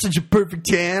 dude, he's got such a perfect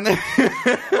tan.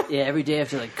 Yeah, every day I have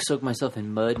to like soak myself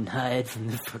in mud and hide from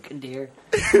the fucking deer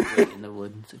in the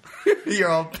woods. You're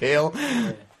all pale.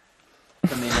 Yeah.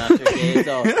 Come in after a day,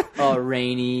 it's all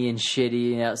rainy and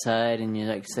shitty outside, and you're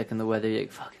like stuck in the weather. You're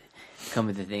like, fuck it. Come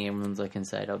with the thing, everyone's like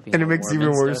inside. I'll be And it all makes it warm even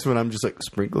and worse stuff. when I'm just like,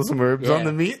 sprinkle some herbs Yeah. on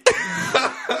the meat.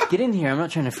 Get in here. I'm not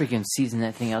trying to freaking season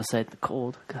that thing outside in the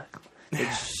cold. God. Like,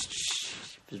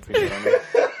 just bring it on there.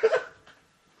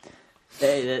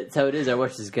 Hey, that's how it is. I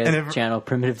watched this guy's channel,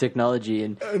 Primitive Technology,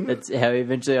 and that's how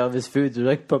eventually all of his foods are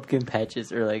like pumpkin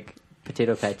patches or like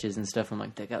potato patches and stuff. I'm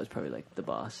like, that guy was probably like the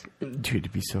boss. Dude,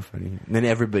 it'd be so funny. And then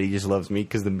everybody just loves meat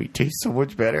because the meat tastes so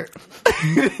much better.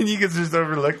 And you get just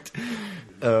overlooked.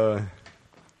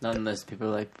 Not unless people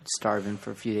are like starving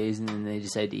for a few days and then they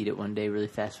decide to eat it one day really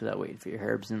fast without waiting for your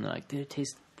herbs, and they're like, dude, it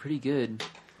tastes pretty good.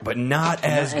 But not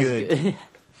as good.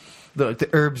 The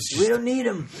herbs. We don't need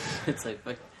them. It's like,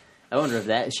 fuck. I wonder if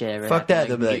that shit ever Fuck happened. that,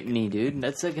 they'll be like- mutiny, dude.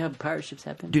 That's like how pirate ships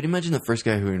happen. Dude, imagine the first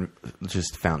guy who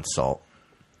just found salt.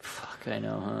 Fuck, I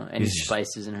know, huh? And He's just-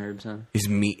 spices and herbs, huh? His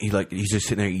meat, he's just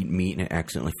sitting there eating meat and it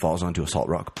accidentally falls onto a salt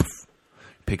rock. Poof.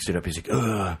 Picks it up. He's like,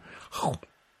 ugh.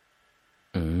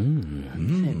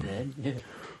 Ain't bad. Yeah.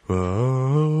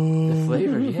 Oh. The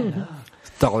flavor, yeah.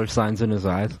 Dollar signs in his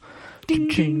eyes. Oh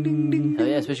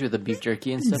yeah, especially with the beef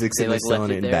jerky and stuff. He's like sitting there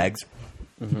selling it in there. bags.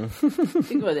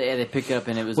 Think about it. Yeah, they pick it up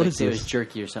and it was What like is it this? was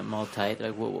jerky or something all tight.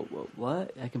 They're like,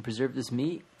 what? I can preserve this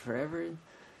meat forever?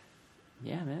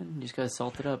 Yeah, man. You just gotta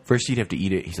salt it up. First, he'd have to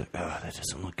eat it. He's like, oh, that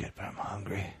doesn't look good, but I'm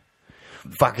hungry.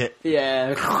 Fuck it.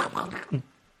 Yeah.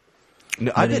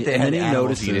 No, I bet they had and then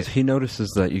animals eat it. he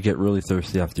notices that you get really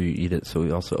thirsty after you eat it, so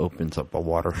he also opens up a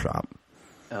water shop.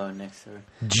 Oh, next door.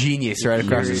 Genius right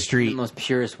across the The street. most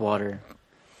purest water.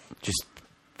 Just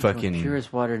The fucking... most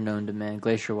purest water known to man.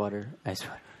 Glacier water. Ice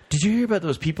water. Did you hear about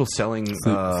those people selling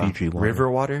Fiji water.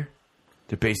 river water?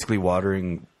 They're basically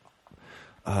bottling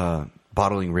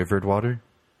rivered water.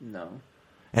 No.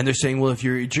 And they're saying, well, if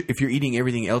you're eating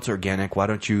everything else organic, why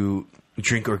don't you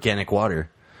drink organic water?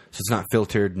 So it's not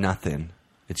filtered, nothing.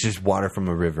 It's just water from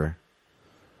a river.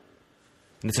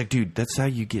 And it's like, dude, that's how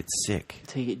you get sick.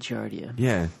 Until you get giardia.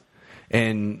 Yeah.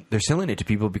 And they're selling it to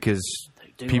people because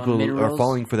Do you want people are minerals?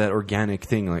 falling for that organic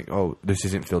thing. Like, oh, this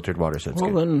isn't filtered water, so it's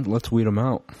Well, good. then let's weed them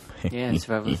out. Yeah,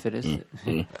 survival of the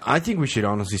fittest. I think we should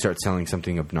honestly start selling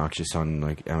something obnoxious on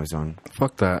like Amazon.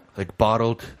 Fuck that. Like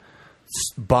bottled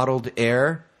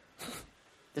air.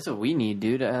 That's what we need,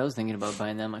 dude. I was thinking about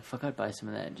buying that. I'm like, fuck, I'd buy some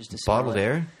of that just to smell Bottled it.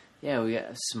 air? Yeah, we got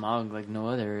smog like no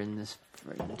other in this.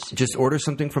 Just order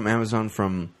something from Amazon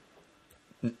from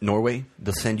Norway.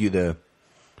 They'll send you the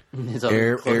it's all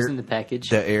air- close air- in the package.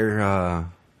 the air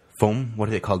foam. What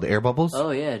are they called? The air bubbles? Oh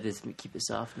yeah, just keep it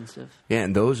soft and stuff. Yeah,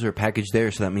 and those are packaged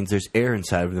there, so that means there's air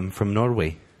inside of them from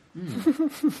Norway.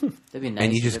 That'd be nice.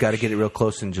 And you just got to get it real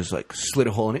close and just like slit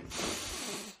a hole in it.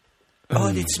 Oh,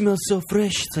 it smells so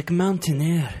fresh. It's like mountain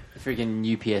air. The freaking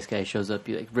UPS guy shows up.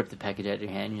 You like rip the package out of your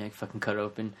hand. You like fucking cut it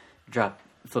open,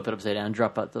 flip it upside down,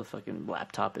 drop out the fucking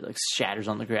laptop. It like shatters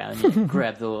on the ground. You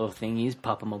grab the little thingies,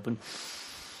 pop them open.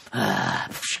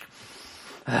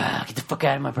 Get the fuck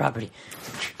out of my property.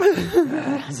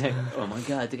 It's like, oh my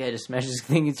god, the guy just smashed his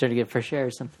thing. He's trying to get fresh air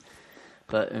or something.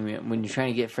 But I mean, when you're trying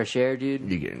to get fresh air, dude,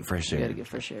 You're getting fresh you air. gotta get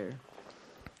fresh air.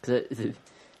 Cause it'd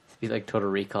be like Total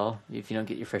Recall. If you don't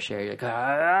get your fresh air, you're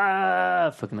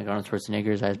like, fucking like Arnold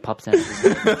Schwarzenegger's eyes pops down his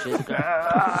head and shit.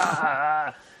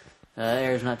 The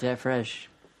air's not that fresh.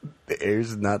 The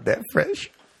air's not that fresh.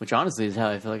 Which honestly is how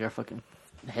I feel like our fucking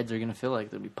heads are gonna feel like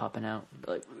they'll be popping out.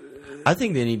 Like, I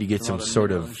think they need to get From all some the sort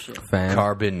mineral of and shit. Fan.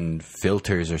 carbon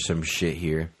filters or some shit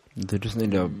here. They just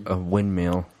need a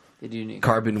windmill. they do need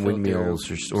Carbon filter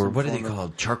windmills or some what are they form of-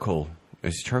 called? Charcoal.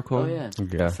 Is it charcoal? Oh yeah,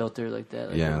 Yeah. filter like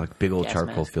that. Yeah, a like big old gas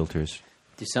charcoal mask. filters.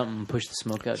 Do something, push the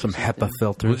smoke out. Some do something. HEPA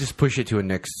filters. We'll just push it to a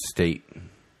next state.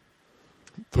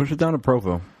 Push it down to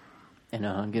Provo.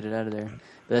 And get it out of there.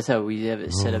 But that's how we have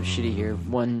it set up shitty here.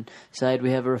 One side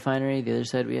we have a refinery, the other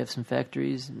side we have some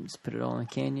factories, and just put it all in a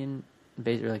canyon,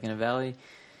 basically like in a valley,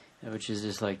 which is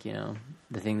just like,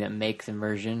 the thing that makes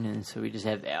immersion. And so we just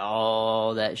have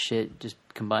all that shit just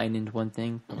combined into one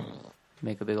thing,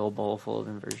 make a big old bowl full of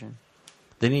inversion.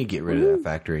 They need to get rid of that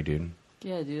factory, dude.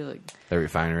 Yeah, dude, like, That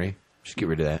refinery. Just get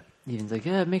rid of that. Even's like,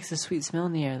 yeah, it makes a sweet smell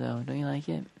in the air, though. Don't you like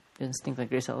it? It doesn't stink like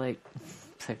Great Salt Lake.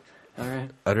 It's like, all right.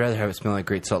 I'd rather have it smell like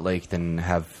Great Salt Lake than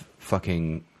have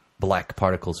fucking black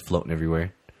particles floating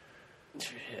everywhere.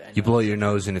 You blow your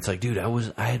nose and it's like, dude, I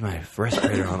had my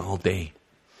respirator on all day.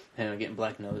 And I'm getting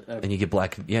black nose. And you get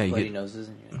black, yeah, you bloody get noses.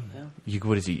 And you're like,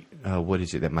 yeah. what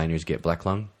is it that miners get? Black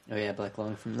lung? Oh yeah, black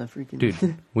lung from the freaking.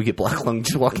 Dude, we get black lung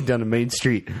just walking down the main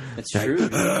street. That's true.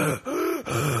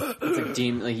 It's like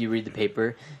like you read the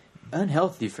paper,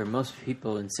 unhealthy for most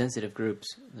people in sensitive groups.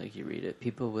 Like you read it,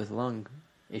 people with lung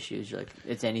issues. You're like,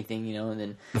 it's anything, you know. And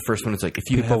then the first one is like, if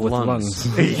you People have with lungs.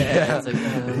 yeah, it's like,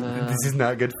 This is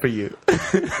not good for you.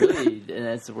 really, and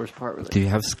that's the worst part. Really. Do you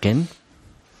have skin?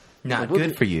 Not Like,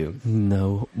 good for you.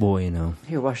 No, boy, no.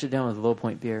 Here, wash it down with Low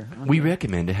Point beer. Okay. We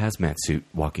recommend a hazmat suit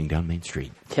walking down Main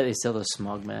Street. Yeah, they sell those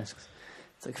smog masks.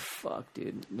 It's like, fuck,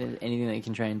 dude. There's anything that you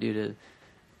can try and do to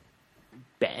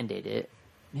band-aid it.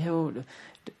 Yeah, well,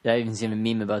 I even seen a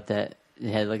meme about that.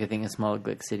 It had like a thing of Smog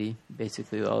Lake City,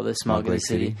 basically all the smog in the Lake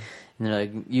city. And they're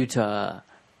like, Utah,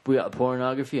 we got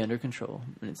pornography under control.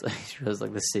 And it's like, it shows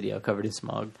like the city all covered in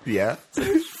smog. Yeah.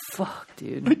 Fuck, I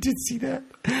dude. did see that.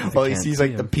 All you can't see is see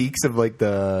like the peaks of like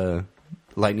the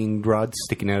lightning rods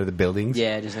sticking out of the buildings.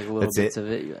 Yeah, just like little That's bits it.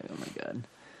 of it. You're like, oh my god.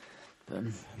 But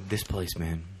This place,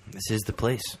 man. This is the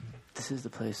place. this is the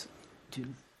place.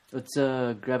 Dude, let's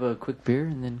grab a quick beer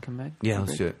and then come back. Yeah,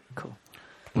 let's do it. Cool.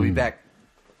 We'll be back.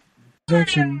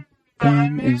 Transaction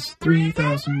time is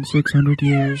 3,600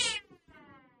 years.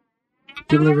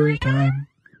 Delivery time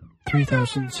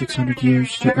 3,600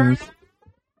 years to Earth.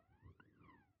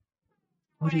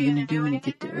 What are you gonna do when you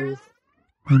get to Earth?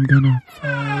 I'm gonna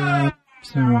fap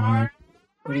so hard.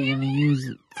 What are you gonna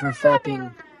use for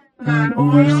fapping? An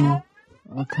oil,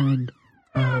 What kind?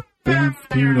 Banff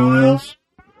beard oils.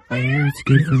 I hear it's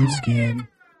good for the skin.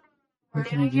 Where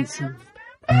can I get some?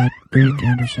 At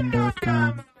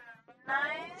BrickAnderson.com.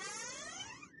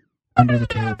 Under the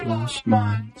tab Lost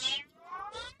Minds.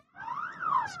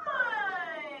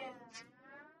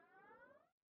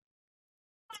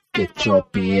 Get your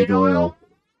beard oil,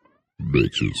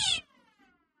 bitches.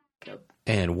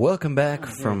 And welcome back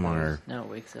from our Now it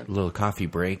wakes up. little coffee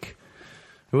break.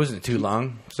 It wasn't too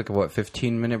long. It's like a,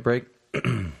 15-minute break?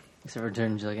 Except for it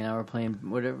turned to like an hour playing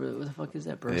whatever. What the fuck is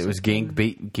that? It was Gang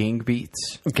Beats. Gang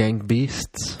Beasts. Gang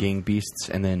Beasts.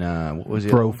 And then, what was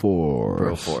it? Broforce.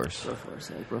 Broforce.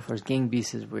 Broforce. Like, Broforce. Gang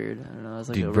Beast is weird. I don't know. It's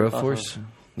like Dude, a rip-off Broforce? of-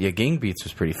 Yeah, Gang Beats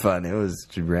was pretty fun. It was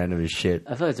random as shit.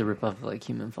 I feel like it's a ripoff of like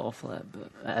Human Fall Flat,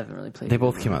 but I haven't really played. They it.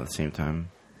 both came out at the same time.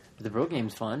 But the bro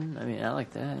game's fun. I mean, I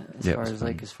like that. Yeah, it was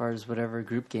fun. As far as whatever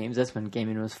group games, that's when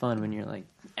gaming was fun. When you're like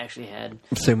actually had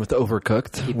Same with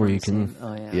Overcooked, people where in you the can same-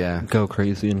 Oh yeah. Yeah. go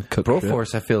crazy and cook shit.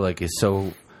 Broforce, I feel like, is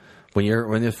so...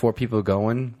 When there's 4 people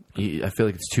going, I feel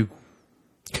like it's too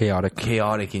Chaotic.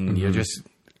 chaotic and you're just,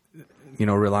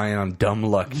 relying on dumb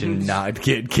luck to not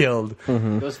get killed.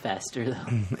 It goes faster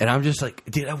though. And I'm just like,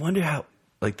 dude, I wonder how,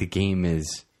 like, the game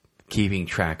is keeping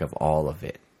track of all of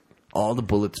it. All the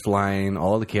bullets flying,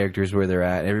 all the characters where they're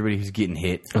at, everybody who's getting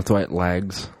hit. That's why it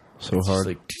lags so It's just hard.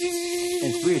 like,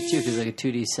 And it's weird too because like a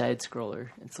 2D side scroller.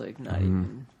 It's like not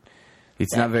even.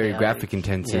 it's that not very chaotic. graphic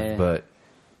intensive, Yeah. but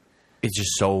it's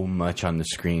just so much on the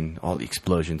screen. All the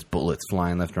explosions, bullets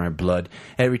flying left and right, blood.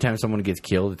 Every time someone gets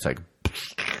killed, it's like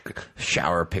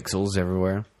shower pixels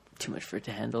everywhere. Too much for it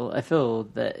to handle. I feel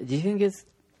that. Do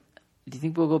you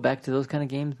think we'll go back to those kind of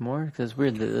games more? Because it's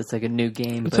weird that it's like a new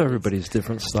game. It's but everybody's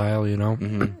different style, you know?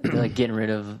 they're like getting rid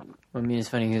of. I mean, it's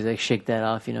funny because like shake that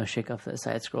off. Shake off that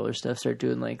side scroller stuff. Start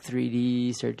doing like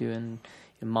 3D. Start doing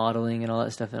modeling and all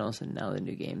that stuff. And all of a sudden now the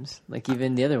new games, like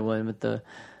even the other one with the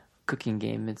cooking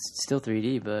game, it's still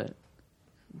 3D, but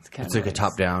it's kind It's of like a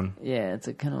top down. Yeah, it's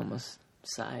like kind of almost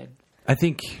side. I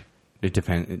think it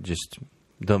depends.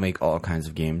 They'll make all kinds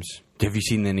of games. Have you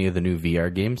seen any of the new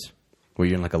VR games where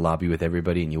you're in like a lobby with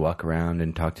everybody and you walk around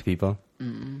and talk to people?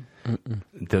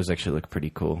 Those actually look pretty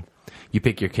cool. You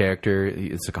pick your character.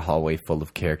 It's like a hallway full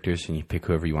of characters, and you pick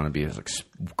whoever you want to be. There's like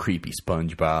creepy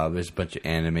SpongeBob. There's a bunch of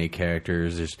anime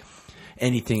characters. There's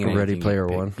anything. And Ready anything Player you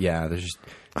pick. One. Yeah, there's just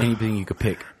anything you could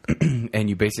pick, and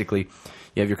you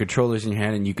have your controllers in your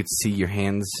hand, and you could see your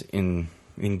hands in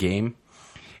game,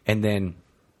 and then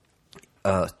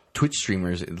Twitch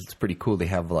streamers. It's pretty cool. They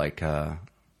have like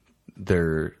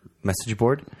their message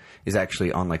board is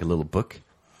actually on like a little book.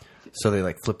 So they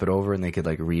like flip it over and they could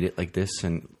like read it like this,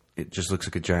 and it just looks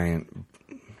like a giant,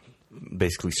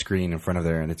 basically screen in front of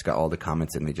there, and it's got all the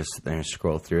comments, and they just sit there and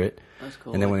scroll through it. That's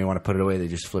cool. And then when they want to put it away, they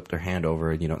just flip their hand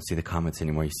over, and you don't see the comments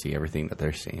anymore. You see everything that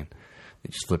they're seeing. They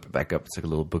just flip it back up. It's like a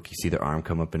little book. You see their arm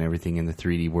come up and everything in the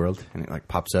 3D world, and it like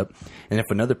pops up. And if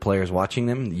another player is watching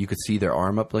them, you could see their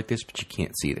arm up like this, but you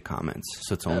can't see the comments.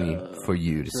 So it's only for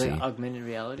you to see. Like augmented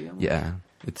reality. Almost? Yeah.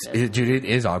 Dude, it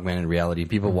is augmented reality.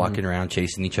 People walking around,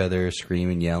 chasing each other,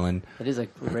 screaming, yelling. It is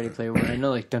like Ready Player One. I know,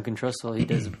 like Duncan Trussell, he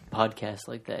does a podcast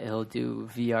like that. He'll do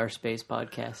VR space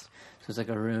podcast. So it's like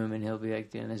a room, and he'll be like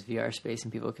doing this VR space,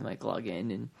 and people can like log in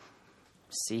and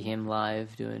see him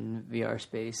live doing VR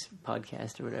space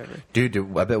podcast or whatever. Dude,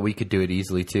 I bet we could do it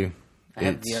easily too. I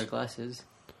have VR glasses.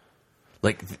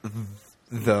 Like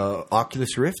the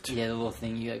Oculus Rift? Yeah, the little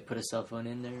thing you like put a cell phone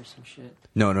in there or some shit.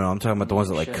 No, I'm talking about the ones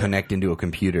that like connect into a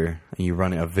computer and you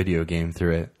run a video game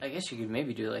through it. I guess you could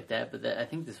maybe do it like that, but I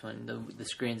think this one, the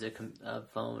screen's a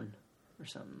phone or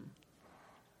something.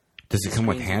 Does it come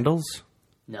with handles?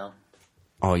 No.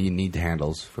 Oh, you need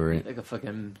handles for it. Like a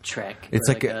fucking Trek. It's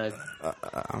like a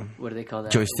what do they call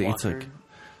that? Joystick. Walker? It's like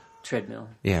treadmill.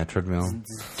 Yeah, treadmill.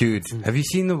 Dude, have you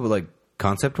seen the like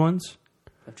concept ones?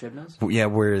 Of treadmills? Yeah,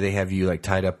 where they have you like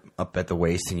tied up at the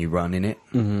waist and you run in it,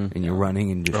 and you're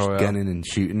running and just gunning and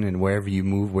shooting, and wherever you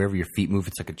move, wherever your feet move,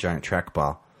 it's like a giant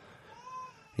trackball,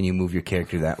 and you move your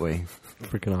character that way.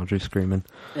 Freaking Audrey screaming.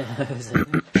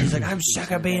 She's like, "I'm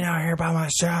sick of being out here by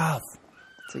myself."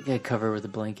 It's like get covered with a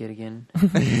blanket again.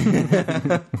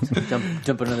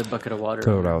 dump another bucket of water.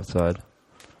 Throw it outside.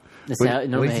 That's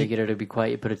normally how you get her to be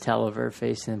quiet. You put a towel over her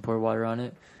face and then pour water on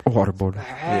it. Waterboard.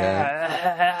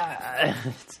 Yeah.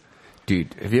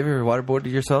 Dude, have you ever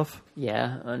waterboarded yourself?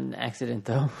 Yeah, on accident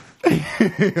though.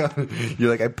 You're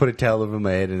like, I put a towel over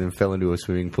my head and then fell into a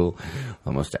swimming pool.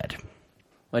 Almost dead.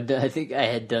 I think I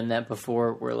had done that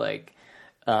before where like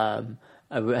I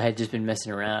had just been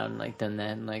messing around and like done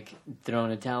that and like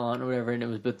throwing a towel on or whatever, and it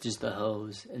was with just the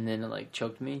hose, and then it like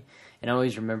choked me, and I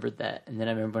always remembered that. And then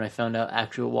I remember when I found out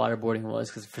actual waterboarding was,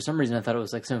 because for some reason I thought it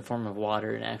was like some form of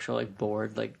water, an actual like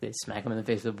board, like they smack them in the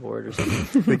face with a board or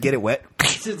something. They get it wet.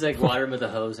 So it's like water them with a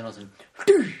hose, and all of a sudden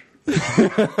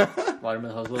water them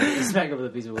with a hose, well, smack them with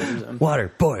a piece of wood or something.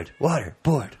 Water, board.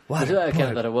 That's what I kind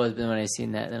of thought it was, but then when I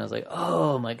seen that, then I was like,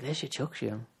 oh, I'm like, that shit chokes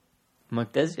you. I'm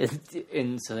like, that's just,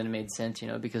 and so then it made sense, you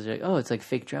know, because they're like, oh, it's like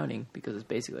fake drowning, because it's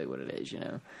basically what it is, you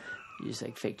know. You just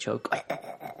like fake choke.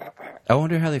 I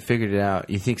wonder how they figured it out.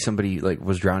 You think somebody like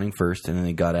was drowning first, and then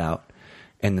they got out,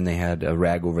 and then they had a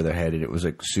rag over their head, and it was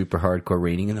like super hardcore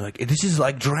raining, and they're like, this is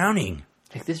like drowning.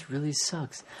 Like, this really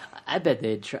sucks. I bet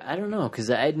they'd try, I don't know, because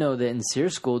I know that in SEER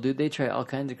school, dude, they try all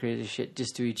kinds of crazy shit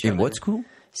just to each other. In what school?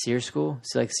 SEER school.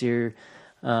 So like SEER,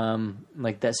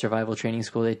 like that survival training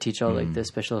school, they teach all like the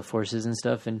special forces and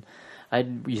stuff. And I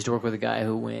used to work with a guy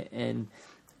who went, and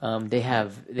I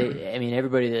mean,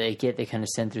 everybody that they get, they kind of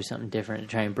send through something different to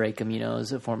try and break them, you know,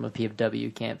 as a form of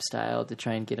PFW camp style, to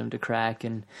try and get them to crack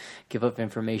and give up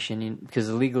information, because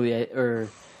illegally, or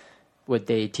what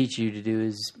they teach you to do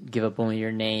is give up only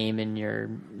your name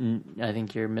and I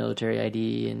think your military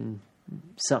ID and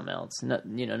something else.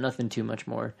 Nothing too much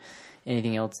more.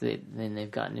 Anything else, then they've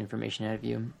gotten information out of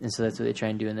you. And so that's what they try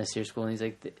and do in this SEER school. And he's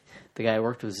like, the guy I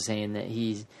worked with was saying that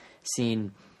he's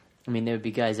seen, I mean, there would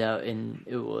be guys out and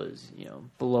it was, you know,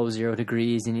 below 0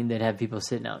 degrees, and they'd have people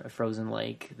sitting out in a frozen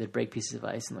lake. They'd break pieces of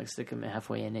ice and like stick them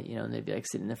halfway in it, you know, and they'd be like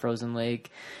sitting in the frozen lake.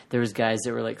 There was guys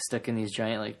that were like stuck in these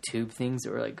giant like tube things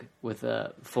that were like with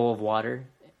full of water,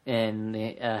 and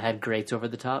they had grates over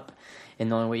the top.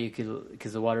 And the only way you could,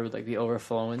 because the water would like be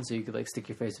overflowing, so you could like stick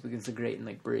your face up against the grate and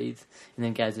like breathe. And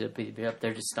then guys would be up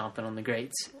there just stomping on the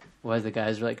grates, while the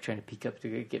guys were like trying to peek up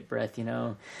to get breath, you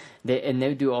know. They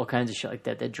would do all kinds of shit like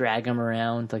that. They drag them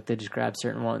around, like they just grab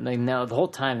certain ones. Like now the whole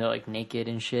time they're like naked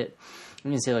and shit.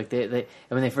 I'm gonna say like they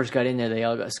when they first got in there, they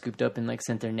all got scooped up and like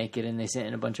sent there naked, and they sent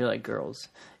in a bunch of like girls,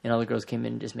 and all the girls came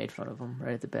in and just made fun of them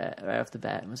right off the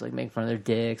bat, and was like making fun of their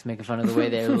dicks, making fun of the way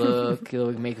they look,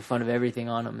 making fun of everything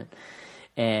on them.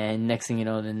 And next thing you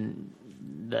know, then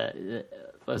it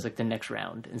was like the next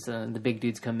round. And so the big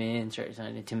dudes come in and start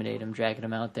trying to intimidate them, dragging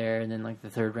them out there. And then like the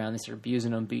third round, they start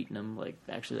abusing them, beating them, like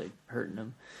actually like hurting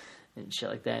them and shit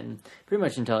like that. And pretty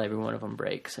much until every one of them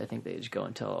breaks. I think they just go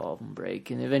until all of them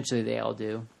break. And eventually they all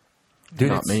do. Dude,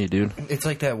 not me, dude. It's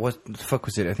like that. What the fuck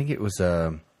was it? I think it was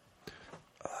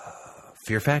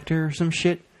Fear Factor or some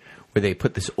shit, where they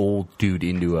put this old dude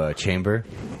into a chamber.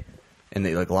 And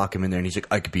they like lock him in there, and he's like,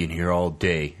 I could be in here all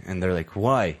day. And they're like,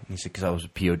 why? And he's like, because I was a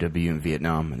POW in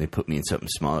Vietnam, and they put me in something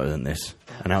smaller than this.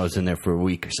 And I was in there for a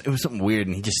week. It was something weird,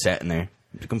 and he just sat in there.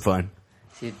 He's like, I'm fine.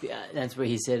 See, that's what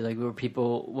he said. Like, where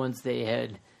people, once they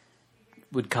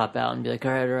would cop out and be like,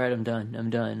 all right, I'm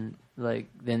done. Like,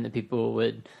 then the people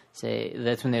would say,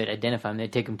 that's when they would identify him.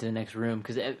 They'd take him to the next room.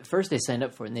 Because at first they signed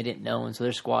up for it, and they didn't know. And so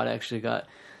their squad actually got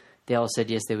they all said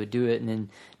yes, they would do it. And then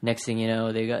next thing you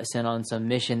know, they got sent on some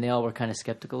mission they all were kind of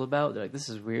skeptical about. They're like, this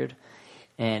is weird.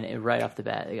 And right off the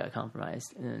bat, they got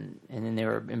compromised. And then they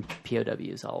were in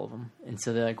POWs, all of them. And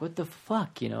so they're like, what the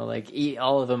fuck? You know, like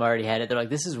all of them already had it. They're like,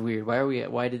 this is weird.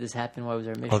 Why did this happen? Why was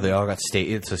our mission? Oh, they all got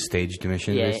it's a staged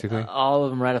mission, basically? All of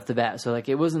them right off the bat. So like,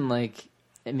 it wasn't like,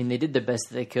 I mean, they did the best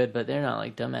that they could, but they're not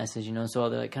like dumbasses, you know? So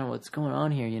they're like, kind of, what's going on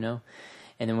here, you know?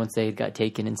 And then once they got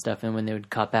taken and stuff, and when they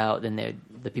would cop out, then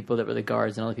the people that were the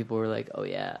guards and all the people were like, oh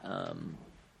yeah,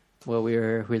 well,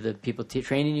 we're the people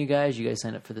training you guys. You guys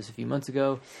signed up for this a few months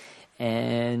ago.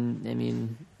 And, I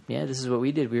mean, yeah, this is what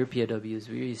we did. We were POWs.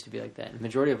 We used to be like that. The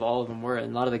majority of all of them were.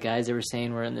 And a lot of the guys they were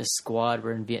saying were in this squad,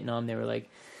 were in Vietnam. They were, like,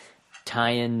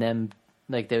 tying them.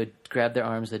 Like, they would grab their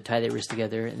arms, they'd tie their wrists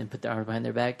together, and then put their arms behind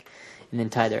their back, and then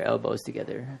tie their elbows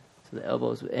together. So the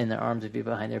elbows and their arms would be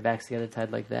behind their backs together,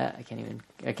 tied like that. I can't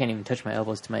even touch my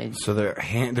elbows to my. So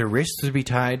their wrists would be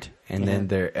tied, and then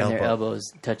their elbows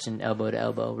touching elbow to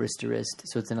elbow, wrist to wrist.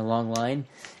 So it's in a long line,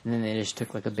 and then they just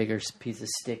took like a bigger piece of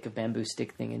stick, a bamboo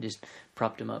stick thing, and just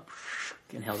propped them up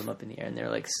and held them up in the air, and they're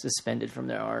like suspended from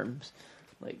their arms,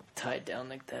 like tied down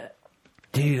like that.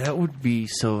 Dude, that would be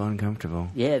so uncomfortable.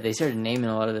 Yeah, they started naming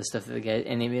a lot of the stuff that the guys,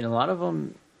 and I mean, a lot of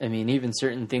them. I mean, even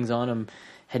certain things on them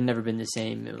had never been the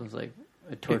same. It was like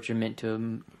a torture meant to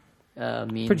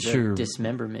means of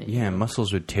dismemberment. Yeah,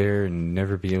 muscles would tear and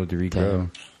never be able to regrow.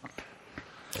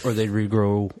 Or they'd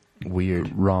regrow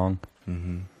weird, wrong.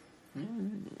 Mm-hmm.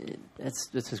 That's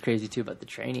what's crazy too about the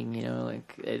training. You know,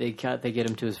 like they get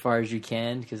him to as far as you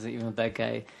can, because even with that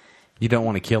guy, you don't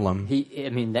want to kill him.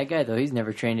 That guy though, he's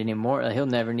never trained anymore. Like, he'll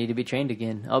never need to be trained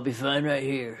again. I'll be fine right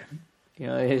here. You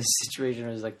know, his situation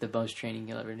was like the most training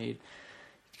he'll ever need.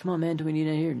 Come on, man, do we need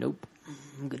it here? Nope,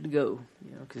 I'm good to go.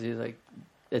 You know, because he's like,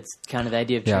 that's kind of the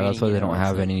idea of training. Yeah, that's why they don't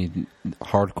have any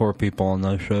hardcore people on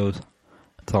those shows.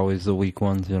 It's always the weak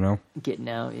ones, you know? Getting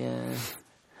out, yeah.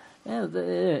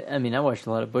 Yeah, I mean, I watched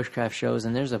a lot of bushcraft shows,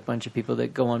 and there's a bunch of people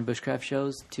that go on bushcraft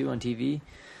shows, too, on TV.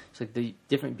 It's like the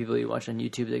different people you watch on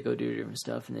YouTube, they go do different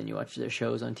stuff, and then you watch their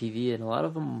shows on TV, and a lot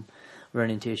of them run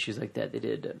into issues like that. They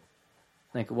did,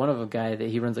 like, one of a guy that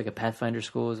he runs, like, a Pathfinder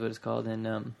school is what it's called,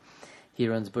 and he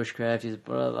runs bushcraft.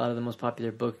 A lot of the most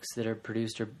popular books that are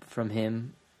produced are from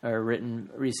him, or written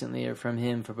recently are from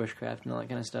him for bushcraft and all that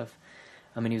kind of stuff.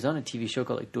 I mean, he was on a TV show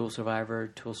called like Dual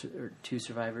Survivor, or Two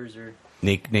Survivors, or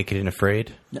Naked and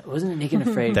Afraid. No, it wasn't Naked and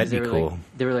Afraid. That'd be cool.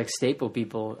 They were like staple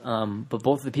people, but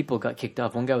both of the people got kicked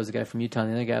off. One guy was a guy from Utah,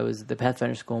 and the other guy was the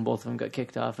Pathfinder school, and both of them got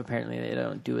kicked off. Apparently, they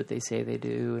don't do what they say they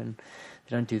do, and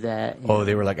they don't do that. Oh,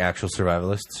 they were like actual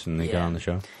survivalists, and they got on the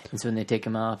show. And so when they take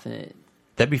them off,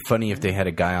 that'd be funny if they had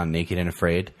a guy on Naked and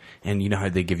Afraid, and you know how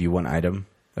they give you one item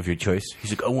of your choice.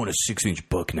 He's like, I want a 6-inch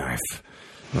buck knife.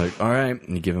 I'm like, all right.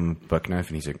 And you give him a buck knife,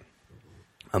 and he's like,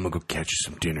 I'm going to go catch you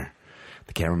some dinner.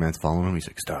 The cameraman's following him. He's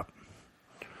like, stop.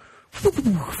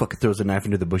 Fucking throws a knife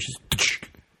into the bushes.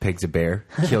 Pegs a bear.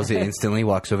 Kills it instantly.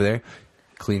 Walks over there.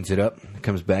 Cleans it up.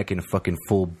 Comes back in a fucking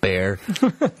full bear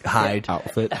hide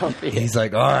outfit. He's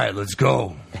like, all right, let's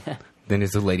go. Then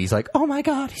there's the lady's like, oh, my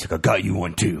God. He's like, I got you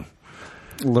one, too.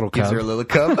 Little cub. Gives her a little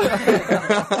cub.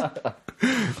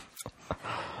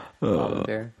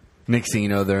 bear. Next thing you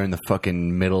know, they're in the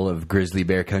fucking middle of grizzly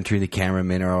bear country. The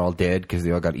cameramen are all dead because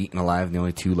they all got eaten alive, and the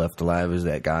only two left alive is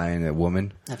that guy and that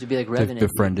woman. Have to be like Revenant. They've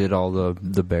befriended all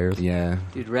the bears. Yeah.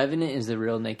 Dude, Revenant is the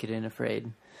real Naked and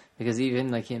Afraid. Because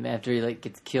even like him, after he like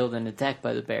gets killed and attacked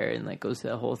by the bear and like goes to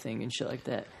that whole thing and shit like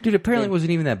that. Dude, apparently it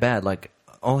wasn't even that bad. Like,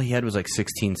 all he had was like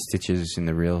 16 stitches in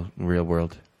the real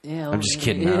world. Yeah, I'm just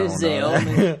kidding.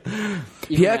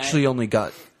 He actually only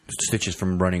got stitches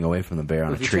from running away from the bear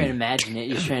on a tree. If you're trying to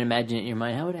imagine it, in your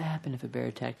mind, how would it happen if a bear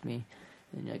attacked me?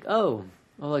 And you're like, oh,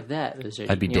 like that.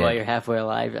 I'd be dead. While you're halfway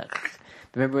alive.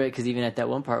 Remember, because even at that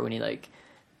one part when he like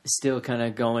still kind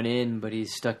of going in, but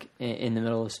he's stuck in the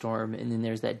middle of a storm, and then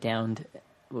there's that downed,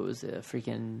 what was it, a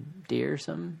freaking deer or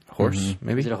something? Horse,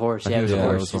 maybe? Was it a horse? Yeah, it was a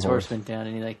horse. His horse. Horse went down,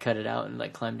 and he like cut it out and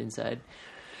like climbed inside.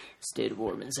 Stayed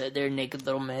warm inside there, naked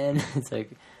little man. It's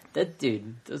like, that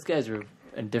dude, those guys were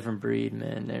a different breed,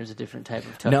 man. There's a different type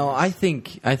of toughness. No, I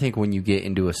think when you get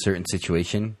into a certain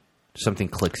situation, something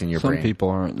clicks in your brain. Some people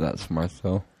aren't that smart,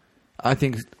 though. I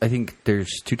think there's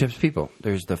two types of people.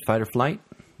 There's the fight or flight,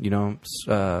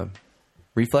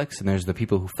 reflex, and there's the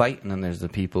people who fight, and then there's the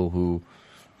people who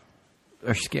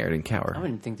are scared and cower. I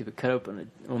wouldn't think they would cut open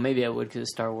well, maybe I would because of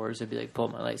Star Wars. I'd be like, pull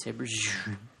out my lightsaber.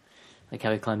 Like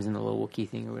how he climbs in the little Wookiee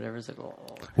thing or whatever. It's like, oh.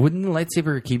 Wouldn't the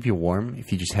lightsaber keep you warm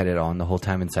if you just had it on the whole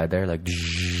time inside there? Like,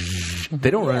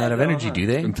 they don't run out of energy, do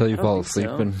they? Until you I don't fall think asleep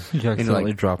so. and you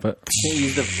accidentally drop it.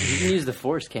 You can use the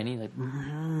Force, can he? Like,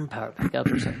 power back up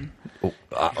or something.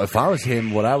 If I was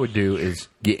him, what I would do is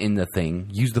get in the thing,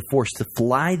 use the Force to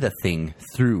fly the thing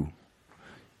through.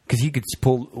 Because he could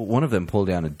one of them pull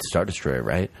down a Star Destroyer,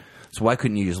 right? So why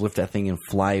couldn't you just lift that thing and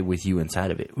fly with you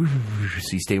inside of it?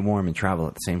 So you stay warm and travel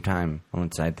at the same time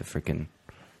inside the freaking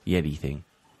Yeti thing.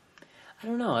 I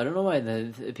don't know. I don't know why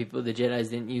the Jedis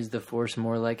didn't use the Force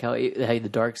more like how the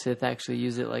Dark Sith actually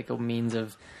use it like a means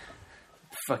of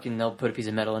fucking. They'll put a piece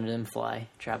of metal under them, fly,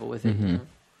 travel with it. You know?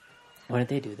 Why didn't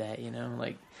they do that? You know,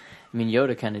 like I mean,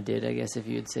 Yoda kind of did, I guess, if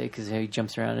you would say, because he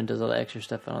jumps around and does all the extra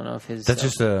stuff. I don't know if his. That's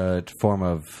just a form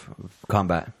of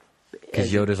combat.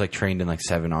 Because Yoda's like trained in like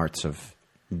 7 arts of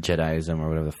Jediism or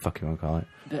whatever the fuck you want to call it.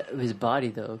 But his body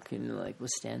though can like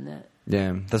withstand that.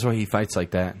 Yeah, that's why he fights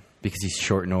like that, because he's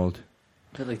short and old.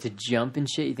 But like to jump and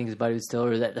shit, you think his body would still,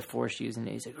 or is that the Force using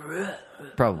it? He's like,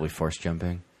 Probably Force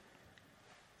jumping.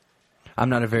 I'm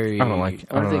not a very. I don't like.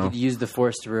 I wonder if they could use the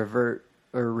Force to revert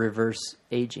or reverse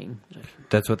aging.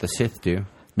 That's what the Sith do.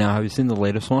 Now, have you seen the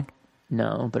latest one?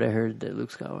 No, but I heard that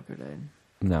Luke Skywalker died.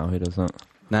 No, he doesn't.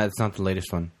 No, it's not the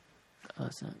latest one. Oh,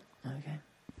 it's not. Okay.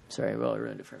 Sorry, well, I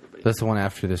ruined it for everybody. That's the one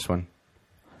after this one.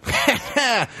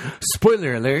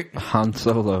 Spoiler alert. Han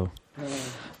Solo.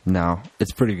 No,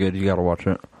 it's pretty good. You got to watch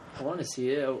it. I want to see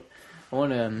it. I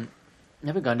want to. I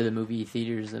haven't gone to the movie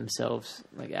theaters themselves,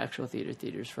 like actual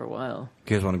theaters, for a while.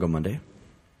 You guys want to go Monday?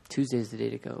 Tuesday's the day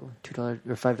to go. $2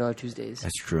 or $5 Tuesdays.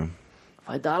 That's true.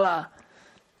 $5.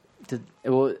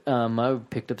 I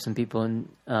picked up some people and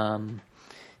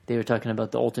they were talking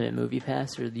about the Ultimate Movie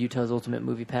Pass or the Utah's Ultimate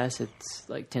Movie Pass. It's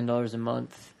like $10 a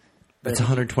month. It's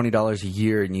 $120 a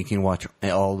year, and you can watch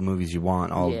all the movies you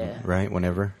want. Right,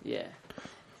 whenever. Yeah,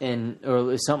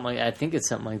 or something like. I think it's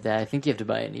something like that. I think you have to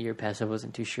buy it in a year pass. I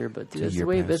wasn't too sure, but dude,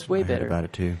 that's way better. About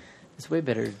it too. It's way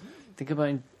better. Think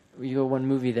about you go one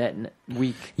movie that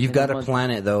week. You've got to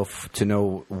plan it though to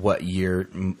know what year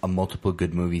multiple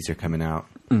good movies are coming out.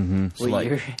 Mm-hmm. So what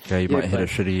year? Yeah, you might hit a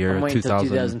shitty year. I'm waiting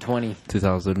 2020.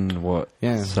 2000 what?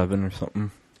 Yeah, 7 or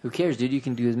something. Who cares, dude? You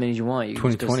can do as many as you want. You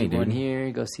can 2020, go see one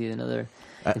here, go see another.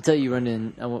 Until you run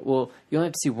in. Well, you only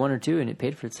have to see 1 or 2, and it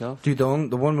paid for itself. Dude, the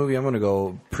one movie I'm going to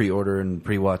go pre-order and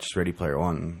pre-watch is Ready Player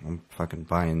One. I'm fucking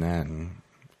buying that and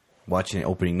watching it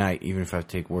opening night, even if I have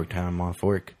to take work time off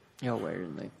work. You're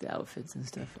wearing like the outfits and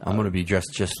stuff. I'm going to be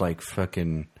dressed just like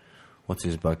fucking, what's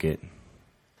his bucket?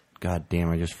 God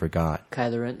damn, I just forgot.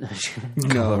 Kylo Ren.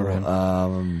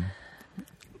 No,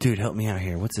 dude, help me out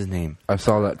here. What's his name? I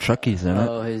saw that Chucky's in it.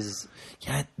 Oh, his...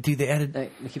 Yeah, dude, they added...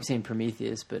 I keep saying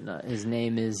Prometheus, but not. His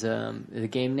name is... the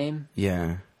game name?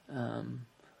 Yeah.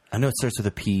 I know it starts with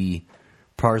a P.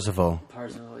 Parzival.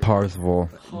 Parzival.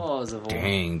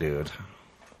 Dang, dude.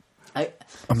 I'm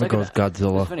going to go with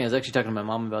Godzilla. It's funny, I was actually talking to my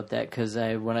mom about that, because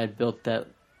when I built that...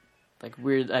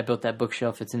 I built that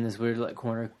bookshelf. It's in this weird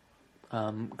corner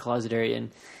closet area, and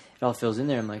it all fills in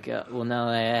there. I'm like, well, now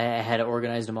I had to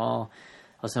organize them all.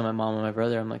 I was telling my mom and my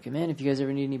brother, I'm like, man, if you guys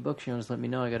ever need any books, just let me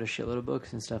know. I got a shitload of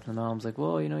books and stuff. And my mom's like,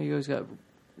 well, you guys got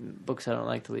books I don't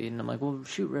like to read. And I'm like, well,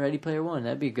 shoot, Ready Player One.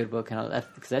 That'd be a good book.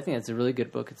 Because I think it's a really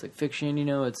good book. It's like fiction,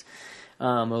 it's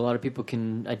a lot of people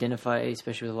can identify,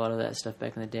 especially with a lot of that stuff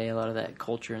back in the day, a lot of that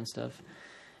culture and stuff.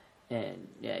 And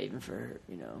yeah, even for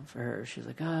her, she was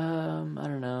like, I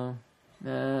don't know.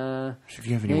 If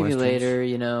you have any maybe Westerns?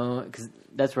 Later, because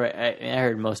that's where I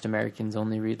heard most Americans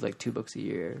only read like 2 books a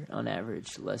year on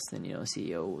average, less than a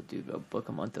CEO will do a book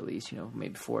a month at least.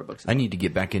 Maybe 4 books. I need to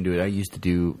get back into it. I used to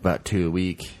do about 2 a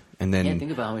week, and then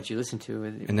think about how much you listen to,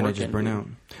 and then I just burn out.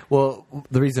 Well,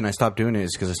 the reason I stopped doing it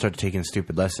is because I started taking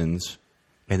stupid lessons,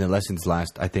 and the lessons I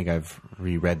think I've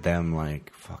reread them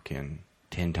like fucking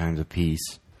 10 times a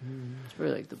piece. It's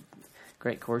really like the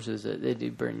great courses that they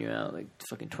do burn you out like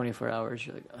fucking 24 hours.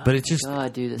 You're like, oh, but it's just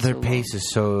God, dude, their pace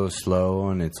is so slow,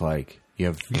 and it's like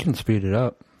you can speed it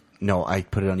up. No, I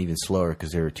put it on even slower because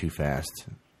they were too fast.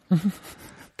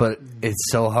 But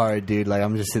it's so hard, dude. Like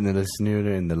I'm just sitting there listening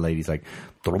to it, and the lady's like,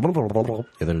 the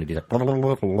other lady's like,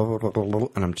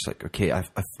 and I'm just like, okay, I've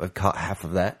caught half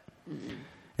of that,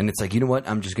 and it's like, you know what?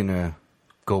 I'm just gonna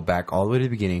go back all the way to the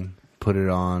beginning, put it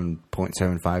on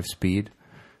 0.75 speed,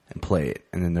 and play it,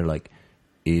 and then they're like,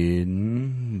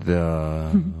 in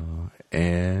the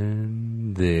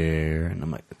and there, and I'm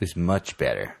like, this is much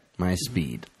better, my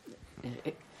speed.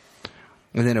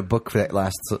 And then a book that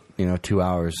lasts 2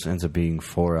 hours ends up being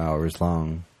 4 hours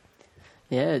long.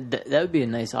 Yeah, that would be a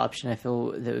nice option. I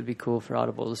feel that would be cool for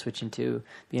Audible to switch into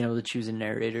being able to choose a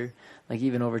narrator. Like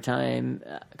even over time,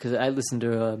 because I listened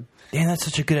to Damn, that's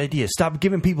such a good idea. Stop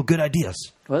giving people good ideas.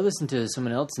 I listened to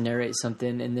someone else narrate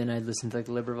something, and then I listened to like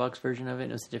the LibriVox version of it.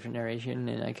 And it was a different narration,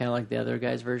 and I kind of liked the other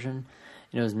guy's version,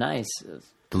 and it was nice.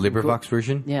 The LibriVox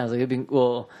version? Yeah, I was like, it'd be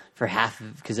for half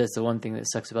of, because that's the one thing that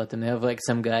sucks about them. They have like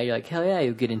some guy, you're like, hell yeah,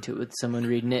 you'll get into it with someone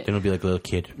reading it. Then it'll be like a little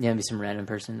kid. Yeah, it'll be some random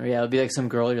person. Or yeah, it'll be like some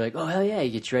girl, you're like, oh hell yeah,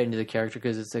 you get right into the character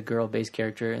because it's a girl-based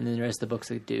character, and then the rest of the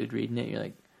book's a dude reading it, you're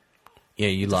like, Yeah,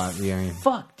 you lie. Yeah.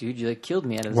 fuck, dude, you like killed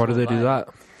me out of this Why do whole they do vibe. that?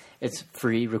 It's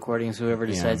free recordings, whoever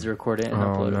decides to record it and Oh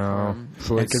upload it for no! 'em.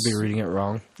 So they could be reading it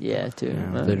wrong. Yeah, too.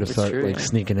 Yeah. They just it's start true, like yeah.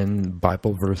 sneaking in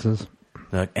Bible verses.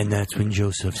 And that's when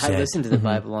Joseph I said, listened to the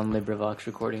Bible on LibriVox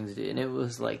recordings, dude, and it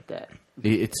was like that.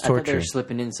 it's I thought they torture. were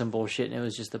slipping in some bullshit, and it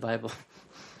was just the Bible.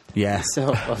 Yeah.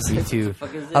 So I was Me like, too. what the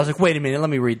fuck is this? I was like, wait a minute, let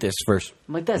me read this first.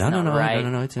 I'm like, that's no, not right.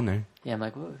 No, it's in there. Yeah, I'm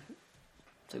like, whoa.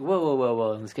 It's like,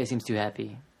 whoa. This guy seems too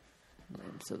happy.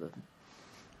 So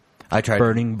I tried.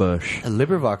 Burning bush.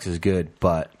 LibriVox is good,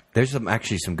 but there's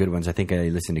actually some good ones. I think I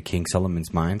listened to King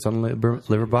Solomon's Mines on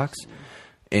LibriVox.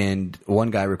 And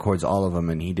one guy records all of them,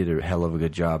 and he did a hell of a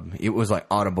good job. It was like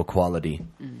Audible quality,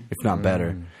 if not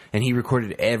better. And he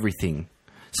recorded everything.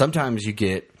 Sometimes you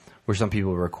get where some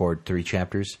people record 3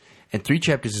 chapters, and 3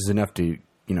 chapters is enough to,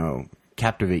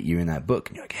 captivate you in that book.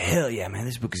 And you're like, hell yeah, man,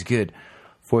 this book is good.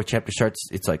 4th chapter starts,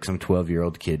 it's like some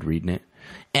 12-year-old kid reading it.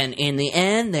 And in the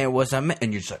end, there was and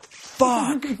you're just like,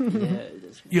 fuck!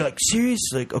 You're like, serious?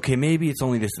 Like, okay, maybe it's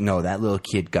only this. No, that little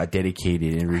kid got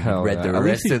dedicated and Hell read yeah. the At rest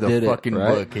least he of the did it, fucking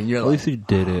right? book. And you're At like, least he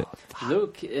did it.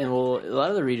 and a lot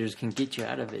of the readers can get you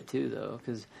out of it too, though,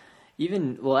 because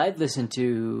I'd listened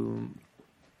to,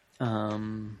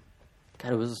 God,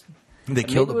 it was they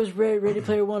killed maybe it was Ready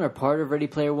Player One or part of Ready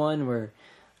Player One where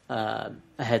I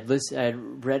had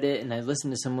read it and I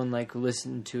listened to someone like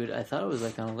listen to it. I thought it was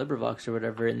like on a LibriVox or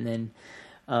whatever, and then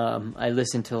I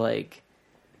listened to like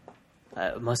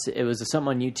it was something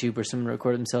on YouTube where someone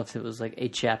recorded themselves. It was like a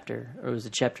chapter, or it was a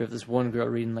chapter of this one girl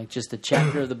reading like just a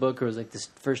chapter of the book, or it was like this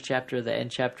first chapter of the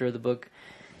end chapter of the book,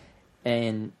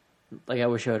 and like I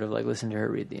wish I would have like listened to her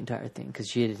read the entire thing because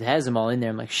she has them all in there.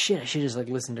 I'm like, shit, I should just like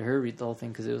listen to her read the whole thing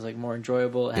because it was like more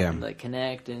enjoyable. It had to like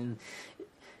connect, and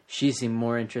she seemed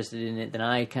more interested in it than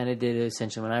I kind of did.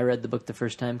 Essentially, when I read the book the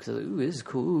first time, because I was like, ooh, this is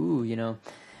cool,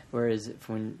 Whereas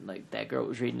when like that girl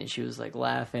was reading it, she was like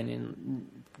laughing and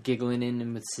giggling in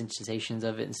and with sensations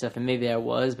of it and stuff. And maybe I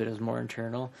was, but it was more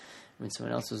internal. When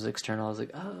someone else was external, I was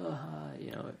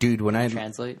like, dude, when I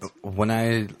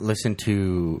listened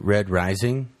to Red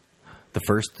Rising,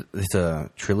 it's a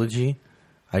trilogy.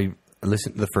 I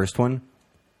listened to the first one,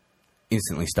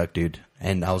 instantly stuck, dude.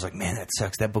 And I was like, man, that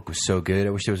sucks. That book was so good. I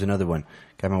wish there was another one.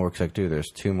 Guy at my work's like, dude, there's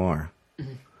 2 more. I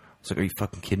was like, are you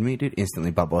fucking kidding me, dude?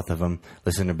 Instantly bought both of them.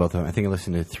 Listened to both of them. I think I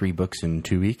listened to 3 books in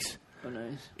 2 weeks. oh,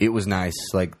 nice. It was nice.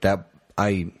 Like that,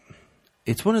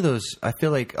 it's one of those, I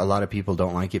feel like a lot of people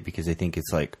don't like it because they think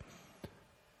it's like,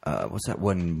 what's that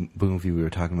one movie we were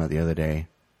talking about the other day?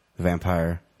 The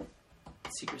vampire.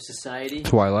 Secret Society.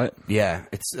 Twilight. Yeah,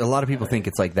 it's a lot of people think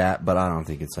it's like that, but I don't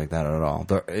think it's like that at all.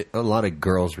 A lot of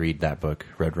girls read that book,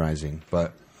 Red Rising,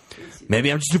 but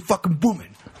maybe I'm just a fucking woman.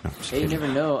 No, I'm just Hey, you kidding.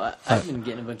 never know. I've been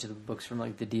getting a bunch of the books from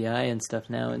like the DI and stuff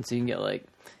now, and so you can get like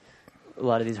a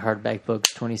lot of these hardback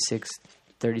books, $26,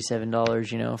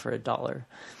 $37, for $1.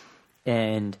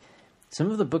 And some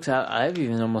of the books I've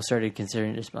even almost started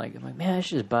considering just like, I'm like, man, I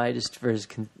should just buy just for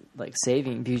like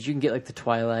saving, because you can get like the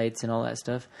Twilights and all that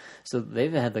stuff. So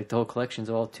they've had like the whole collections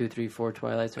of all 2, 3, 4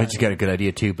 Twilights. I just got a good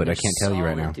idea too, but I can't tell you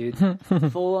right now. Dude,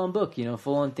 full on book,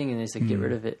 full on thing, and they just like get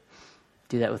rid of it.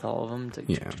 Do that with all of them. It's like,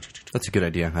 Yeah, that's a good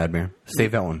idea, Admir.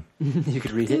 Save that one. you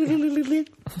could read it.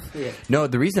 Yeah. No,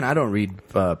 the reason I don't read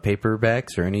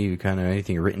paperbacks or any kind of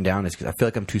anything written down is because I feel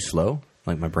like I'm too slow,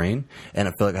 like my brain, and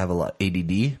I feel like I have a lot of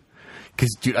ADD.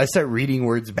 Because, dude, I start reading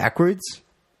words backwards,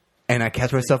 and I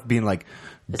catch myself being like,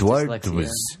 It's Dward dyslexia.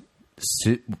 was...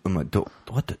 I'm like,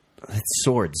 what the... It's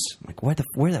swords. I'm like,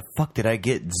 where the fuck did I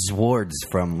get Zwards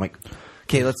from? I'm like,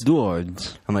 okay, let's...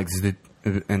 Dwards. I'm like,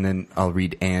 and then I'll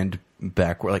read and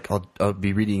backward. Like, I'll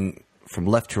be reading from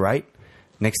left to right.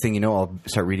 Next thing you know, I'll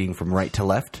start reading from right to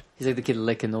left. He's like the kid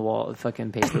licking the wall,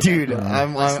 fucking paper. Dude,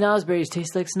 I'm Snosberries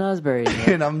taste like snosberries.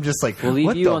 and I'm just like, We'll leave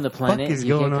what you the on the planet. fuck is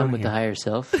You going can't come on with here? the higher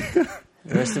self.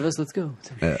 The rest of us, let's go.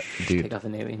 Dude. Take off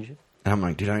an alien ship. And I'm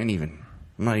like, dude, I'm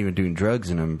not even doing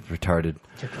drugs, and I'm retarded.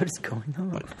 What is going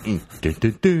on?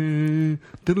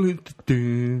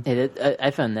 Hey,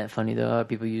 I found that funny though. How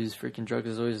people use freaking drugs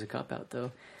is always a cop out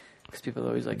though, because people are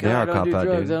always like, They oh, are I a don't do cop-out,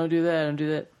 drugs. dude. I don't do that. I don't do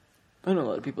that. I know a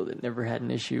lot of people that never had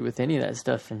an issue with any of that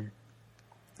stuff, and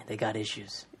they got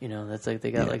issues. You know, that's like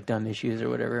they got like dumb issues or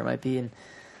whatever it might be. And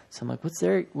so I'm like,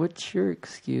 what's your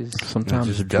excuse? Sometimes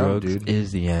just drugs dumb, dude.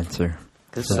 is the answer.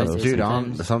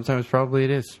 Sometimes probably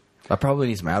it is. I probably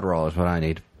need some Adderall is what I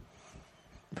need.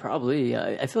 Probably.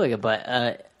 I feel like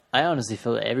I honestly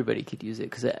feel that everybody could use it.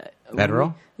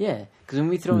 Adderall? Yeah. Because when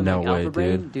we throw in No like way, Alpha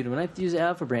Brain, dude. when I use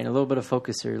Alpha Brain, a little bit of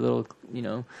focus or a little,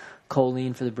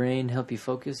 choline for the brain, help you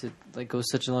focus, it like goes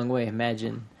such a long way.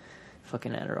 Imagine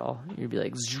fucking Adderall. You'd be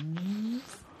like...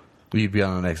 You'd be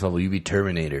on the next level. You'd be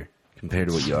Terminator compared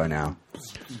to what you are now.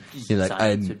 You're like,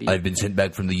 I've been sent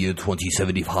back from the year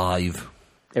 2075.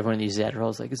 Everyone that uses Adderall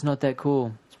is like, it's not that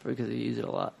cool. It's probably because they use it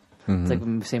a lot. It's like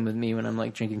the same with me when I'm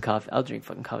like drinking coffee. I'll drink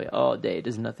fucking coffee all day. It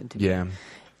does nothing to me. Yeah.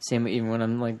 Same even when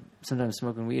I'm like sometimes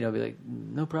smoking weed, I'll be like,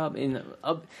 no problem. And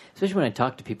especially when I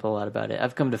talk to people a lot about it.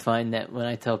 I've come to find that when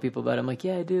I tell people about it, I'm like,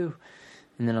 yeah, I do.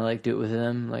 And then I like do it with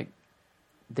them. Like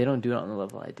they don't do it on the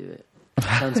level I do it.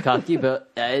 Sounds cocky, but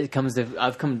it comes to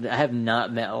I have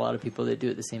not met a lot of people that do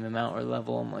it the same amount or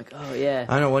level. I'm like, oh yeah.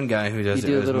 I know one guy who does it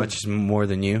as much as more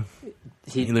than you.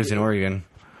 He lives in Oregon.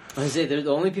 I say they're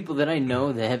the only people that I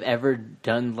know that have ever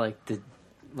done I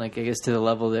guess to the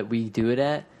level that we do it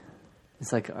at.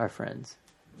 It's like our friends,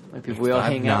 like people we all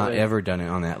hang out with. I've not ever done it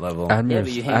on that level.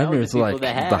 Admir's like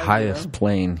the highest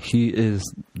plane. He is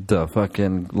the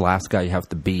fucking last guy you have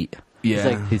to beat.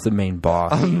 Yeah, he's the main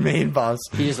boss. I'm the main boss.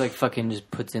 He just like fucking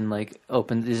just puts in like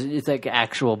it's like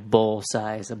actual bowl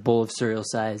size, a bowl of cereal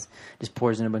size. Just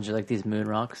pours in a bunch of like these moon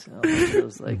rocks,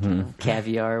 those like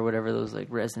caviar or whatever, those like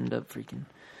resined up freaking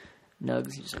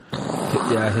nugs. Just,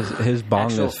 yeah, his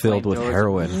bong is filled with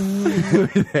heroin.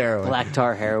 Black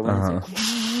tar heroin.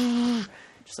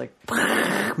 Just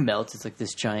like melts. It's like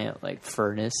this giant like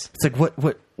furnace. It's like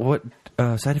what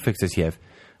side effects does he have?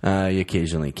 You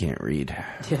occasionally can't read.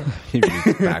 Yeah. He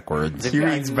reads backwards. He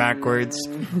reads backwards.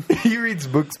 He reads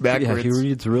books backwards. Yeah, he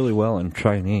reads really well in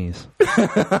Chinese.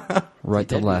 Right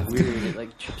to left. Weird. It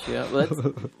like trips you out. Well,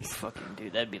 that's fucking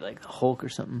dude. That'd be like the Hulk or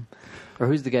something. Or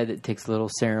who's the guy that takes a little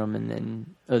serum and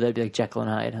then? Oh, that'd be like Jekyll and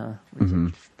Hyde, huh? He's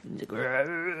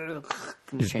like,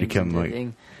 Just become like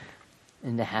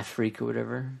into half freak or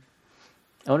whatever.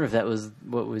 I wonder if that was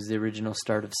what was the original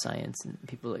start of science and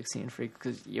people like seeing freak,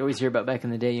 because you always hear about back in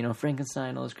the day,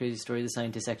 Frankenstein, all those crazy stories. The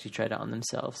scientists actually tried it on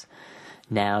themselves.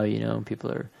 Now,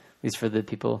 people are, at least for the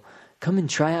people, come and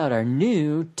try out our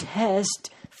new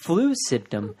test flu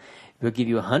symptom. We'll give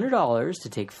you $100 to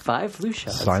take 5 flu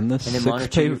shots. Sign this and then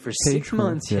monitor you for 6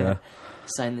 months. Yeah.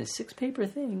 Sign this 6-paper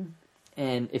thing,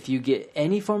 and if you get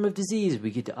any form of disease, we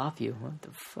get to off you. What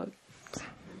the fuck?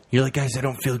 You're like, guys, I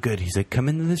don't feel good. He's like, come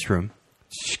into this room.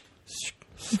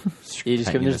 You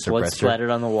just come there's blood splattered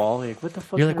on the wall. You're like, what the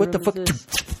fuck? You're like, what the fuck?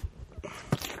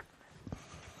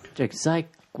 Like,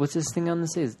 what's this thing on the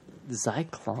say?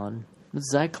 Zyklon.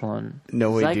 What's Zyklon?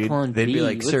 No way, Zyklon dude. They'd B. be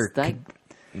like, sir, What's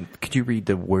could you read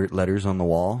the word letters on the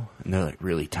wall? And they're like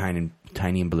really tiny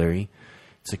and blurry.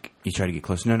 It's like you try to get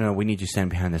close. No, we need you to stand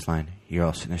behind this line. You're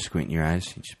all sitting there squinting your eyes.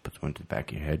 You just put one to the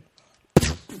back of your head.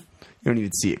 You don't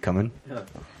even see it coming.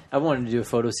 I wanted to do a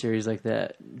photo series like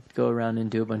that. Go around and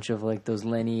do a bunch of like those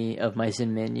Lenny of Mice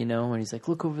and Men, when he's like,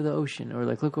 look over the ocean or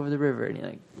like look over the river, and he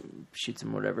like shoots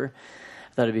him or whatever.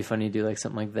 I thought it'd be funny to do like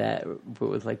something like that, but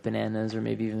with like bananas or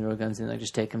maybe even real guns, and like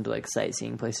just take them to like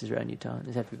sightseeing places around Utah. And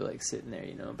just have people like sitting there,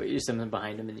 but you're something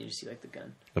behind them, and you just see like the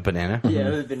gun. A banana? Yeah,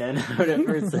 the banana or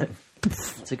whatever. It's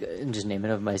like and just name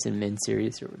it of Mice and Men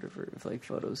series or whatever, with like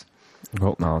photos.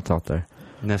 Well, no, it's out there.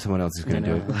 Now someone else is going to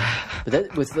do it. But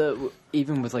that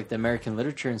even with like the American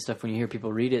literature and stuff, when you hear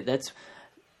people read it,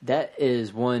 that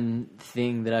is one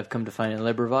thing that I've come to find in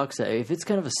LibriVox. If it's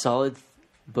kind of a solid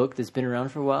book that's been around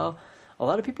for a while, a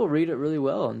lot of people read it really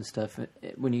well and stuff.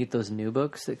 When you get those new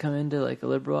books that come into like a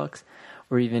LibriVox,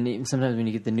 or even sometimes when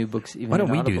you get the new books, even why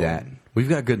don't we Audible. do that? We've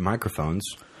got good microphones.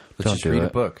 Let's just read a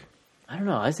book. I don't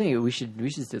know. I think we should do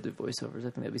the voiceovers.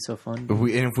 I think that'd be so fun.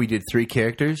 If we did 3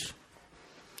 characters.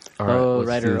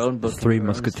 Write our own book. 3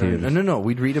 Musketeers. No.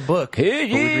 We'd read a book. But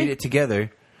we'd read it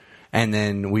together, and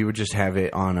then we would just have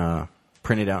it on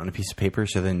printed out on a piece of paper.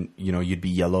 So then you'd be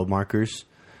yellow markers,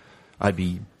 I'd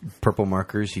be purple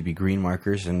markers, you'd be green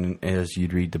markers, and as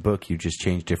you'd read the book, you'd just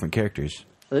change different characters.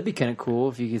 Well, that'd be kind of cool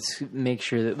if you could make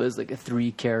sure that it was like a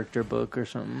 3-character book or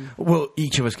something. Well,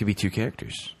 each of us could be 2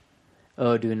 characters.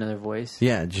 Oh, do another voice?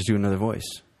 Yeah, just do another voice.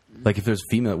 Like if there's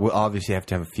female, we'll obviously have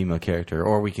to have a female character,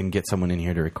 or we can get someone in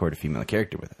here to record a female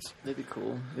character with us. That'd be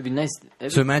cool. It'd be nice.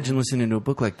 So imagine listening to a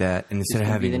book like that, and instead of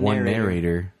having one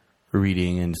narrator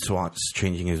reading and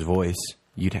changing his voice,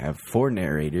 you'd have 4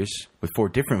 narrators with 4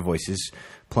 different voices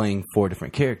playing 4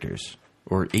 different characters.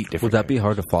 or 8 different. Would that be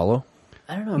hard to follow?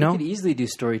 I don't know. No. We could easily do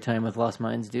story time with Lost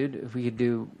Minds, dude. If we could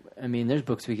do, I mean, there's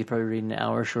books we could probably read in an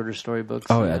hour, shorter storybooks.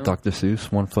 Oh, you yeah, know? Dr.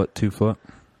 Seuss, 1 foot, 2 foot.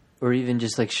 Or even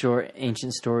just like short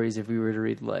ancient stories. If we were to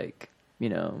read like, you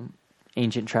know,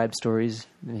 ancient tribe stories,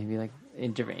 maybe like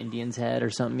different Indians had or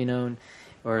something, you know,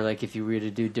 or like if you were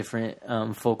to do different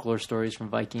folklore stories from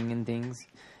Viking and things.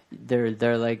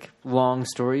 They're like long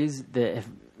stories that, if,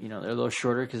 you know, they're a little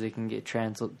shorter because they can get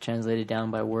translated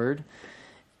down by word.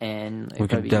 And We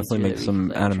could definitely make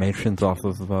some animations off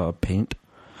of Paint.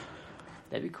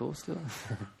 That'd be cool still.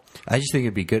 I just think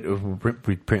it'd be good if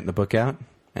we print the book out,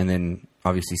 and then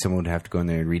obviously someone would have to go in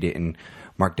there and read it and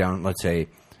mark down, let's say,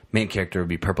 main character would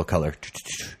be purple color.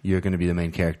 You're going to be the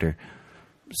main character.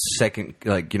 Second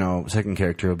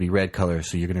character will be red color,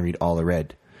 so you're going to read all the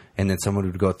red. And then someone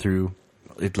would go through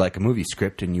it like a movie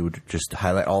script, and you would just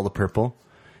highlight all the purple.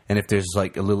 And if there's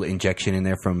like a little injection in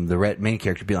there from the red main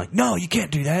character, be like, no, you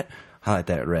can't do that. Highlight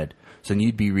that red. So then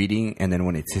you'd be reading, and then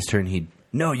when it's his turn,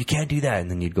 no, you can't do that. And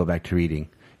then you'd go back to reading.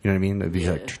 You know what I mean? It'd be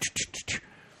like...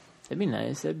 That'd be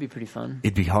nice. That'd be pretty fun.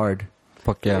 It'd be hard.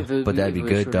 Fuck yeah. But that'd be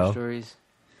good, though. Stories.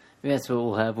 Maybe that's what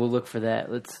we'll have. We'll look for that.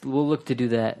 We'll look to do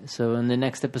that. So in the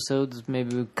next episodes,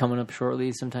 maybe coming up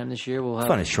shortly sometime this year, we'll have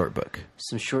Fun as short book.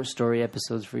 some short story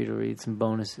episodes for you to read, some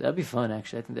bonus. That'd be fun,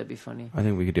 actually. I think that'd be funny. I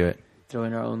think we could do it. Throw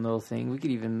in our own little thing. We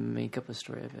could even make up a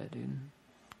story of that, dude.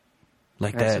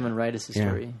 Like Or have that. someone write us a Yeah.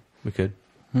 story. We could.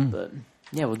 But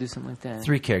yeah, we'll do something like that.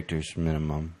 3 characters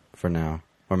minimum for now.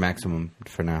 Or maximum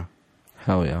for now.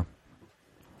 Hell yeah.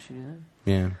 Should we do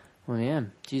that? Yeah. Well, yeah.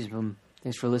 Jeez, well,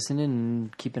 thanks for listening,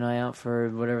 and keep an eye out for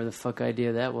whatever the fuck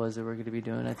idea that was that we're going to be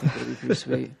doing. I think it'll be pretty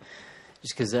sweet.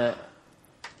 Just because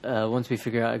once we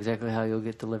figure out exactly how you'll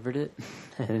get delivered it,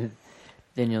 then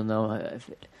you'll know.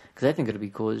 Because I think it'll be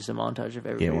cool, just a montage of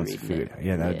everybody Once we reading figure it. it out.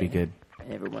 Yeah, that would be good.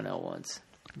 Everyone at once.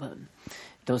 But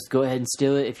don't go ahead and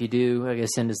steal it. If you do, I guess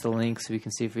send us the link so we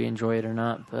can see if we enjoy it or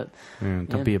not. But Yeah,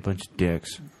 don't be a bunch of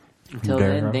dicks. until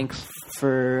There. then, thanks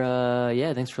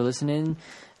for listening,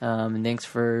 and thanks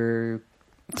for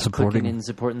clicking and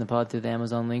supporting the pod through the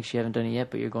Amazon links. You haven't done it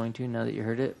yet, but you're going to now that you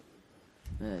heard it.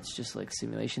 It's just like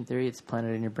simulation theory. It's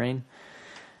planted in your brain.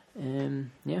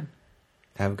 And yeah,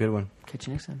 Have a good one. catch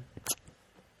you next time.